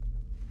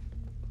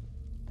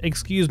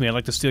 Excuse me, I'd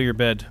like to steal your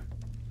bed.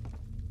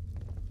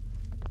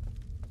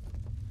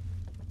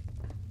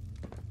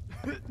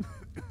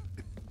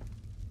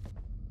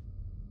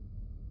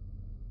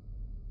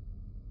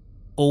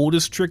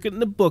 Oldest trick in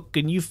the book,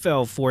 and you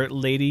fell for it,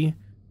 lady.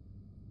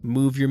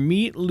 Move your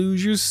meat,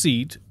 lose your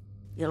seat.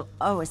 You'll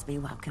always be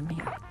welcome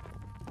here.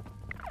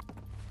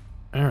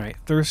 Alright,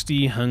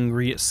 thirsty,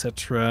 hungry,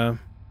 etc.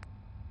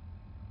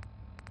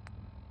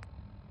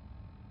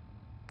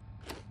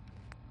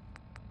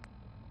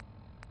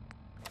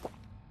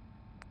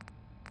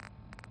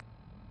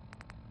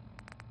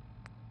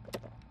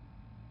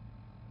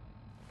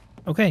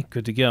 Okay,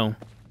 good to go. I'm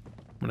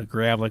gonna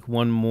grab like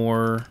one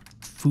more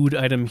food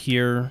item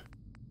here.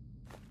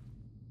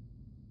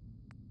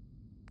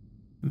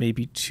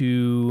 Maybe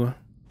two.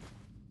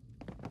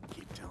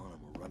 Keep telling them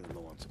we're running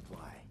low on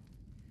supply.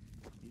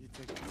 Need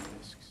to take some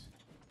risks.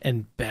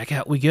 And back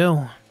out we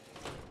go.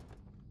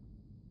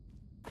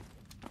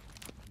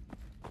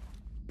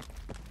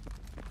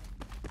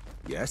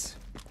 Yes?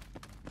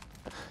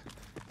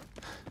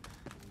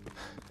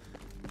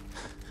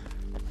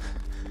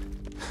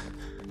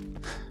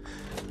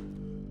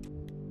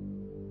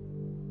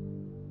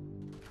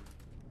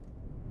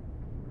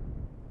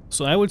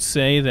 So I would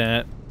say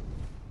that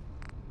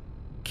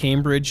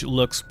Cambridge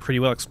looks pretty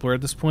well explored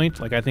at this point.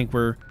 Like, I think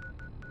we're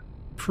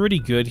pretty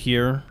good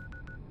here.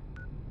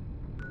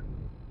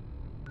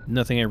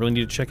 Nothing I really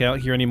need to check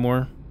out here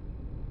anymore.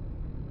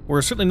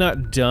 We're certainly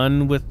not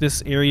done with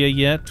this area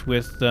yet,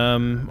 with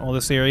all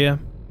this area.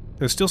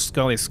 There's still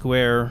Scully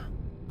Square,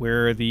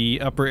 where the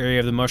upper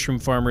area of the mushroom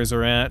farmers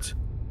are at.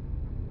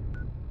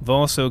 We've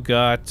also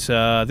got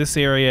this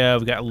area.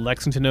 We've got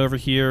Lexington over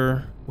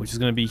here, which is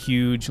going to be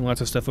huge.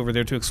 Lots of stuff over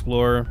there to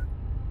explore.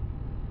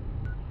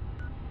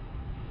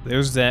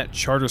 There's that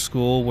charter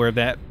school where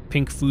that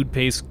pink food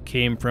paste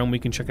came from. We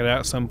can check it out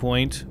at some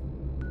point.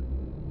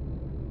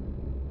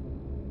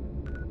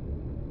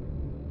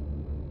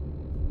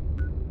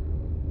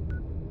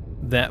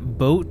 That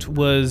boat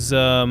was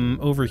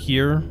over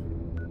here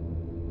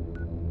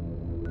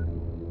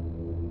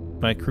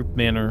by Croup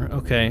Manor.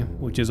 Okay,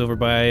 which is over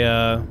by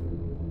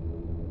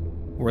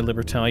where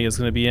Libertalia is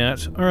going to be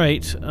at. All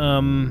right,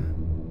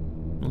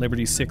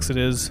 Liberty 6 it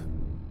is.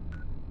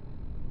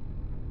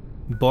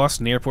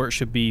 Boston Airport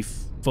should be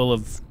full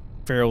of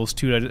ferals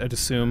too, I'd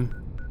assume.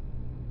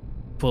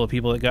 Full of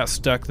people that got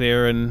stuck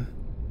there and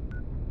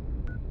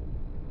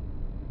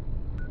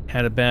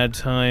had a bad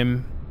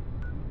time.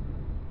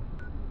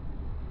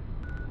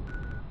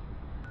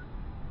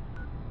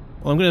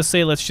 Well, I'm gonna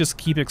say let's just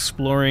keep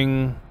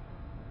exploring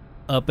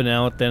up and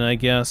out then, I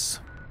guess.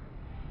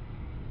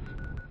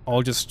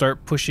 I'll just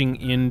start pushing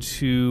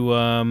into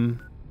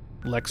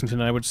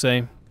Lexington, I would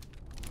say.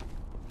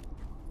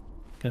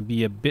 Gonna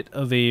be a bit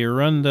of a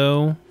run,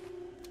 though.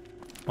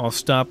 I'll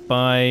stop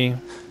by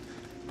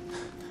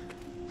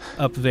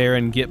up there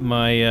and get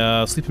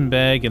my sleeping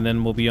bag, and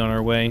then we'll be on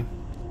our way.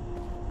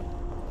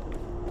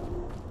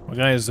 Well,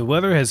 guys, the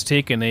weather has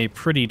taken a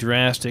pretty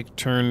drastic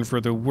turn for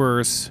the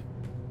worse.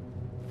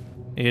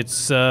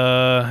 It's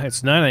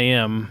 9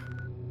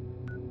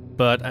 a.m.,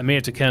 but I made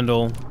it to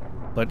Kendall.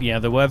 But yeah,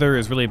 the weather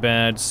is really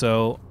bad,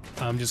 so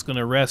I'm just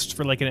gonna rest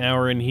for like an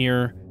hour in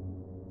here,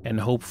 and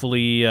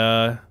hopefully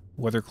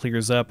weather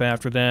clears up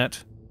after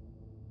that.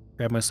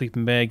 Grab my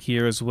sleeping bag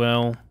here as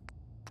well.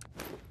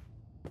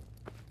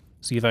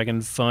 See if I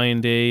can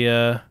find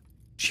a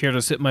chair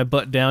to sit my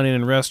butt down in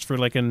and rest for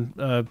like an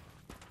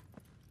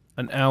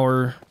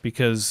hour,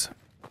 because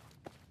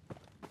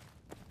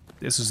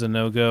this is a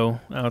no-go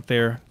out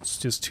there. It's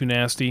just too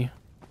nasty.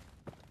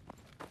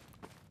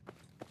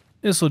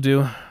 This'll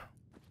do.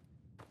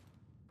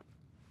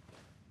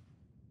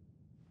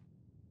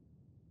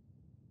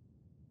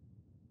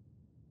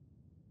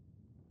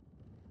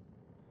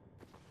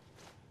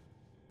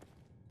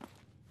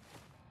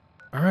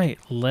 Alright,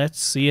 let's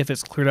see if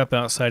it's cleared up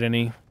outside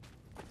any.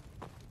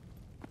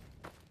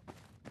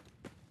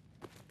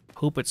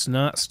 Hope it's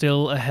not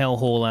still a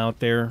hellhole out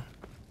there.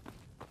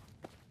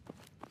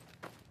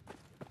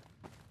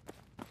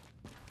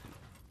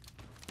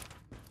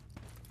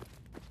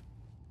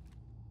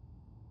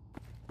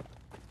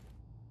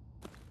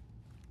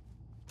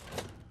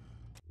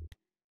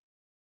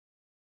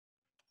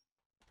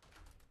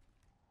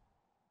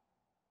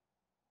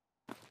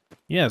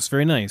 Yes,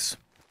 very nice.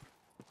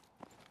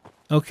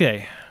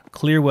 Okay,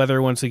 clear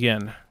weather once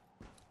again.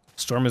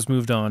 Storm has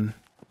moved on.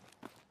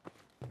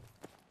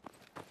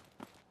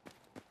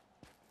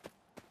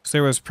 So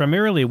there was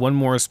primarily one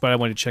more spot I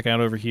wanted to check out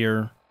over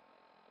here.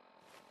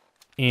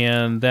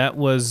 And that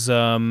was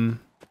the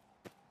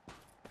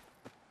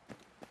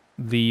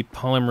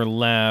Polymer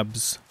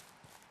Labs,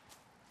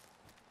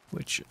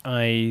 which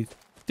I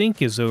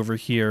think is over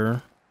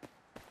here.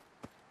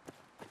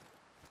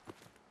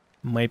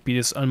 Might be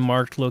this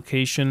unmarked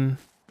location.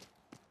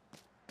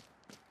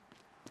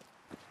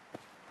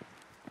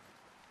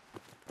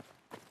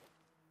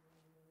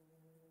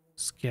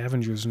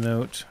 Scavenger's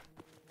note.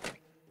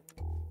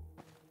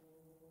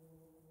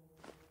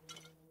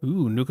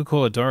 Ooh,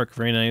 Nuka-Cola Dark,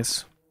 very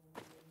nice.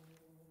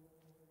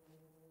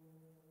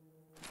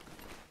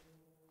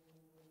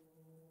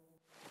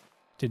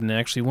 Didn't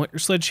actually want your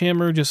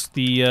sledgehammer, just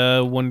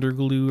the Wonder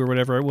Glue or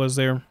whatever it was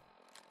there.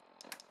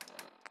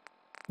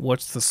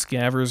 What's the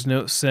Scaver's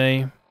note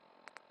say?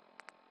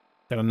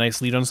 Got a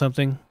nice lead on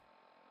something?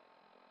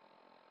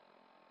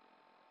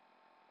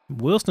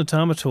 Wilson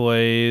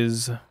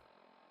Automatoys.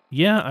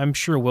 Yeah, I'm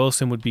sure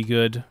Wilson would be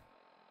good.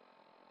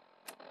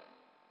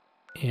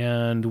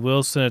 And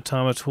Wilson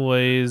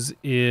Automatoys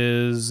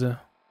is...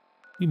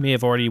 We may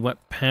have already went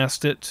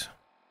past it.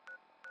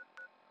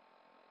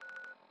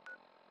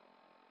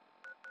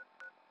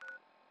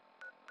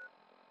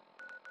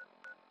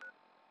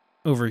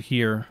 Over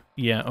here.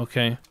 Yeah,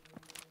 okay.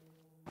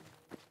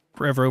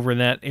 Forever over in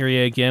that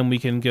area again, we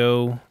can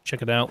go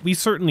check it out. We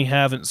certainly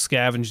haven't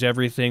scavenged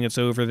everything that's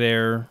over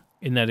there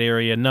in that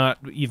area, not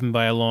even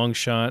by a long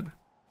shot.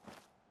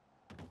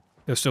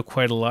 There's still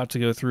quite a lot to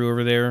go through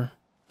over there.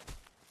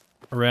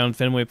 Around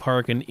Fenway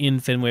Park and in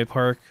Fenway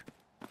Park,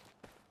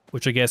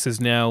 which I guess is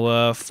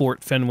now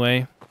Fort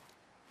Fenway.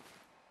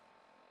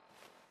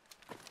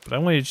 But I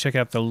wanted to check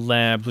out the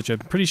labs, which I'm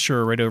pretty sure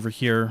are right over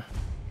here.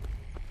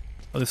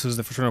 Oh, this is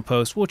the Fraternal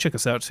Post. We'll check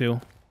this out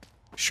too.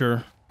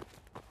 Sure.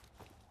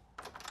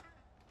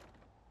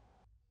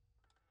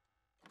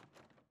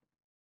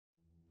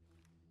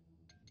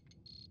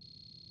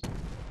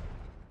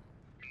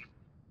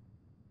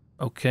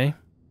 Okay.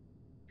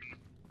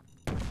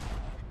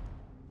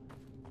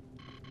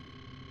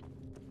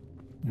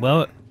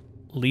 Well, at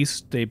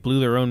least they blew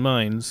their own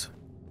minds.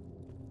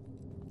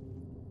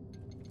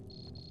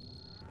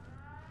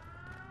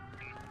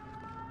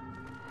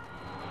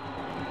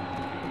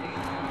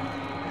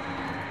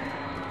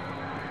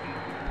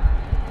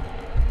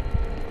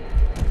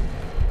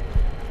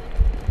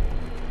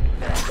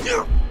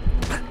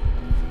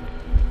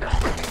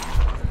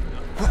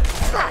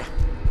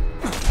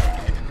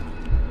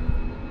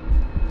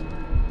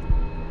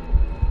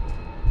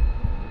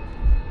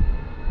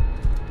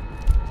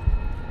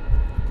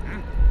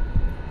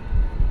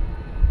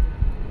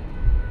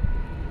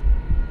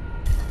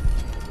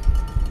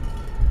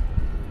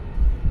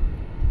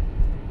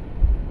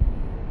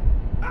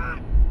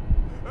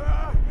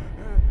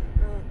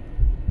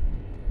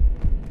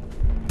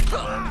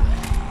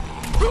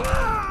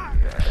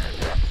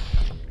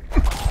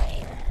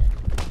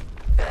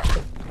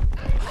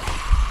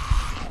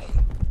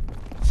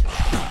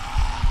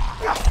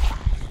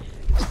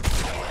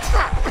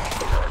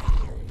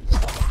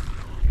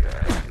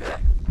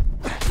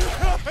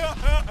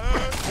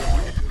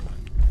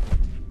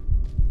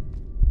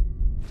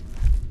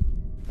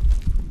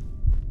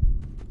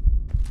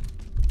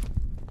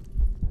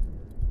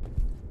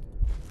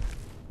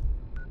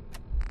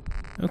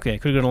 Okay,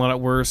 could have gone a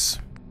lot worse.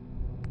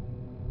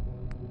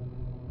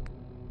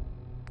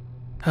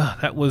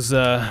 That was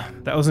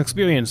an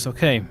experience.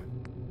 Okay,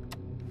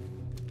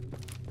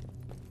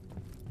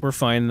 we're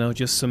fine though.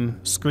 Just some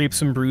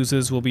scrapes and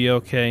bruises. We'll be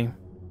okay.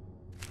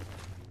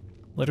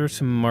 Letter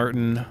to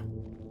Martin.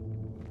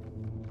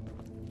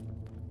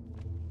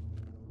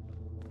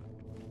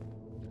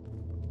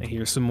 I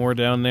hear some more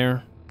down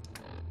there.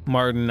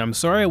 Martin, I'm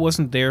sorry I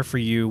wasn't there for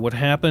you. What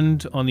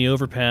happened on the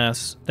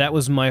overpass, that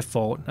was my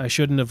fault. I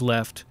shouldn't have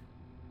left.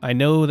 I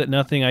know that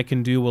nothing I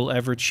can do will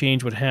ever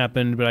change what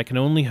happened, but I can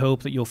only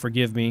hope that you'll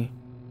forgive me.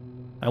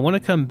 I want to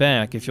come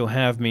back if you'll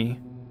have me.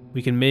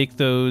 We can make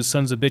those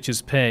sons of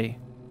bitches pay.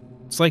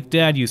 It's like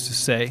Dad used to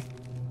say.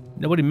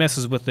 Nobody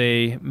messes with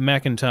a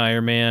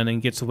McIntyre man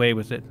and gets away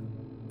with it.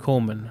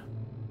 Coleman.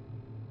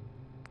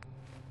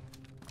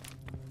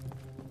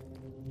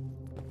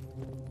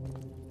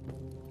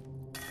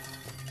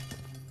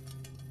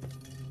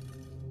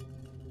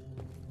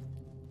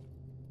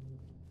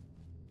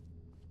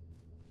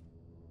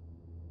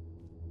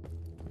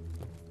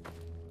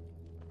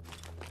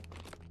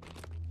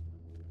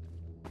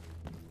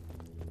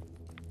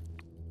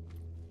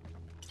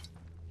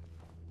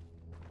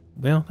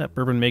 Well, that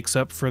bourbon makes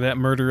up for that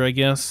murder, I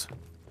guess.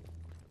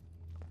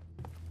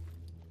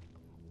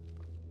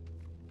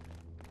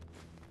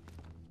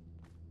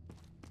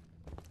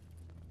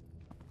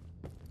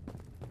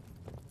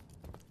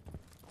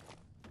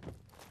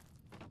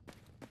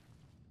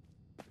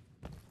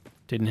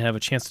 Didn't have a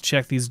chance to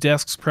check these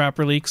desks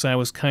properly because I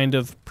was kind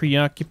of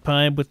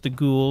preoccupied with the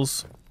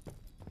ghouls.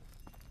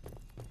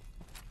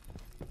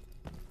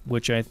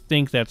 Which I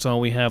think that's all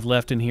we have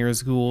left in here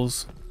is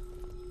ghouls.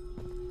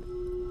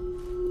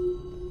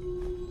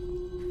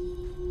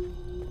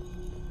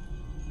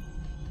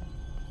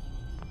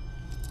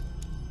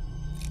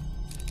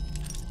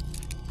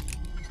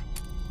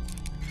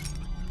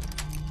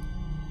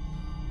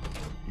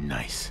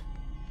 Nice.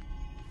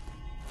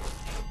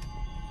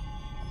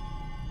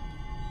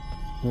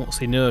 Won't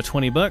say no to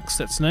 20 bucks,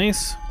 that's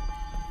nice.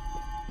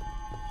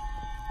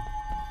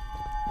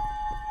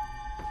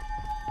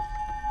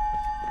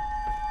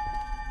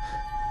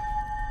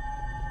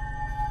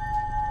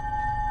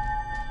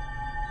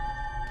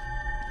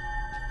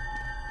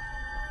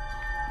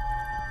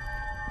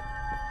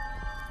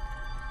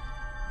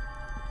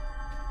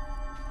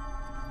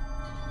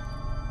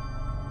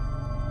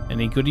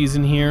 Any goodies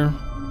in here?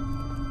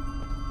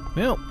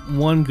 Well,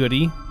 one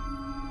goodie.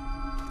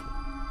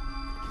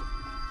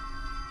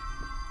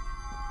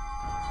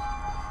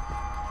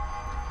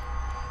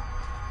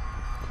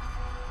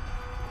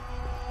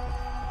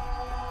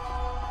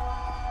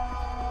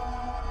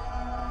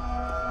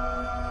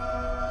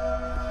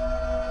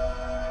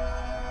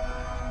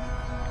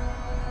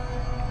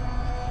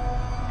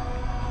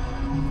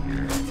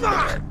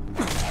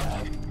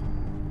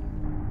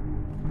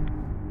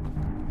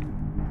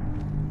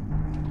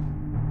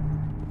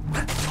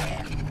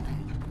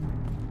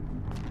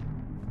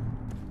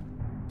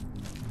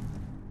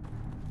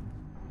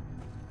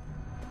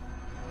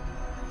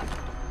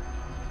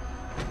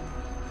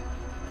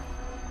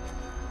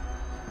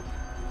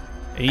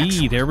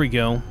 Hey, there we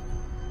go.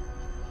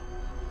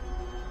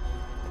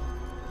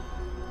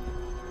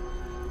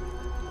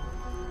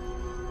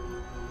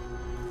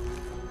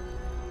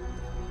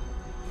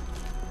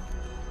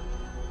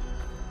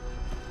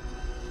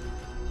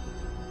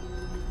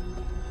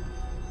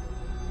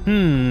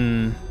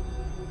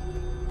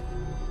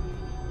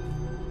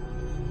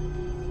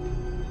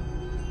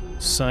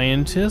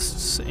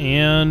 Scientists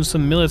and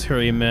some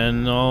military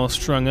men all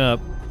strung up.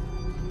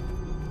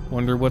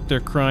 Wonder what their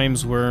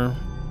crimes were.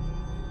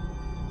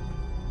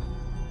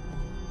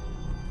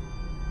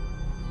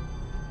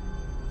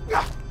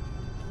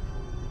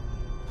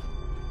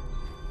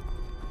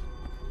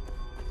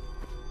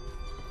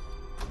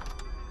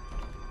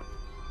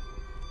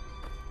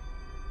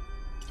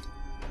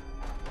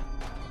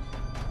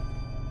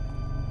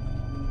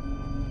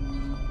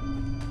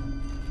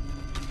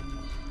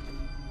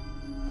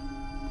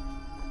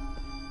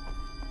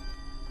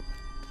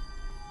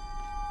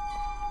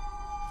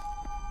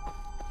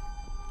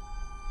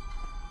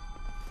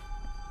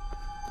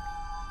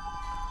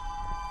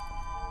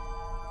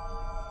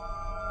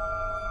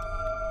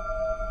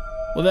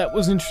 Well, that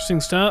was an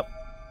interesting stop.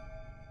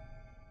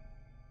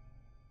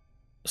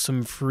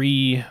 Some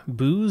free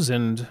booze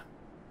and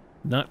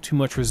not too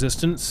much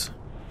resistance.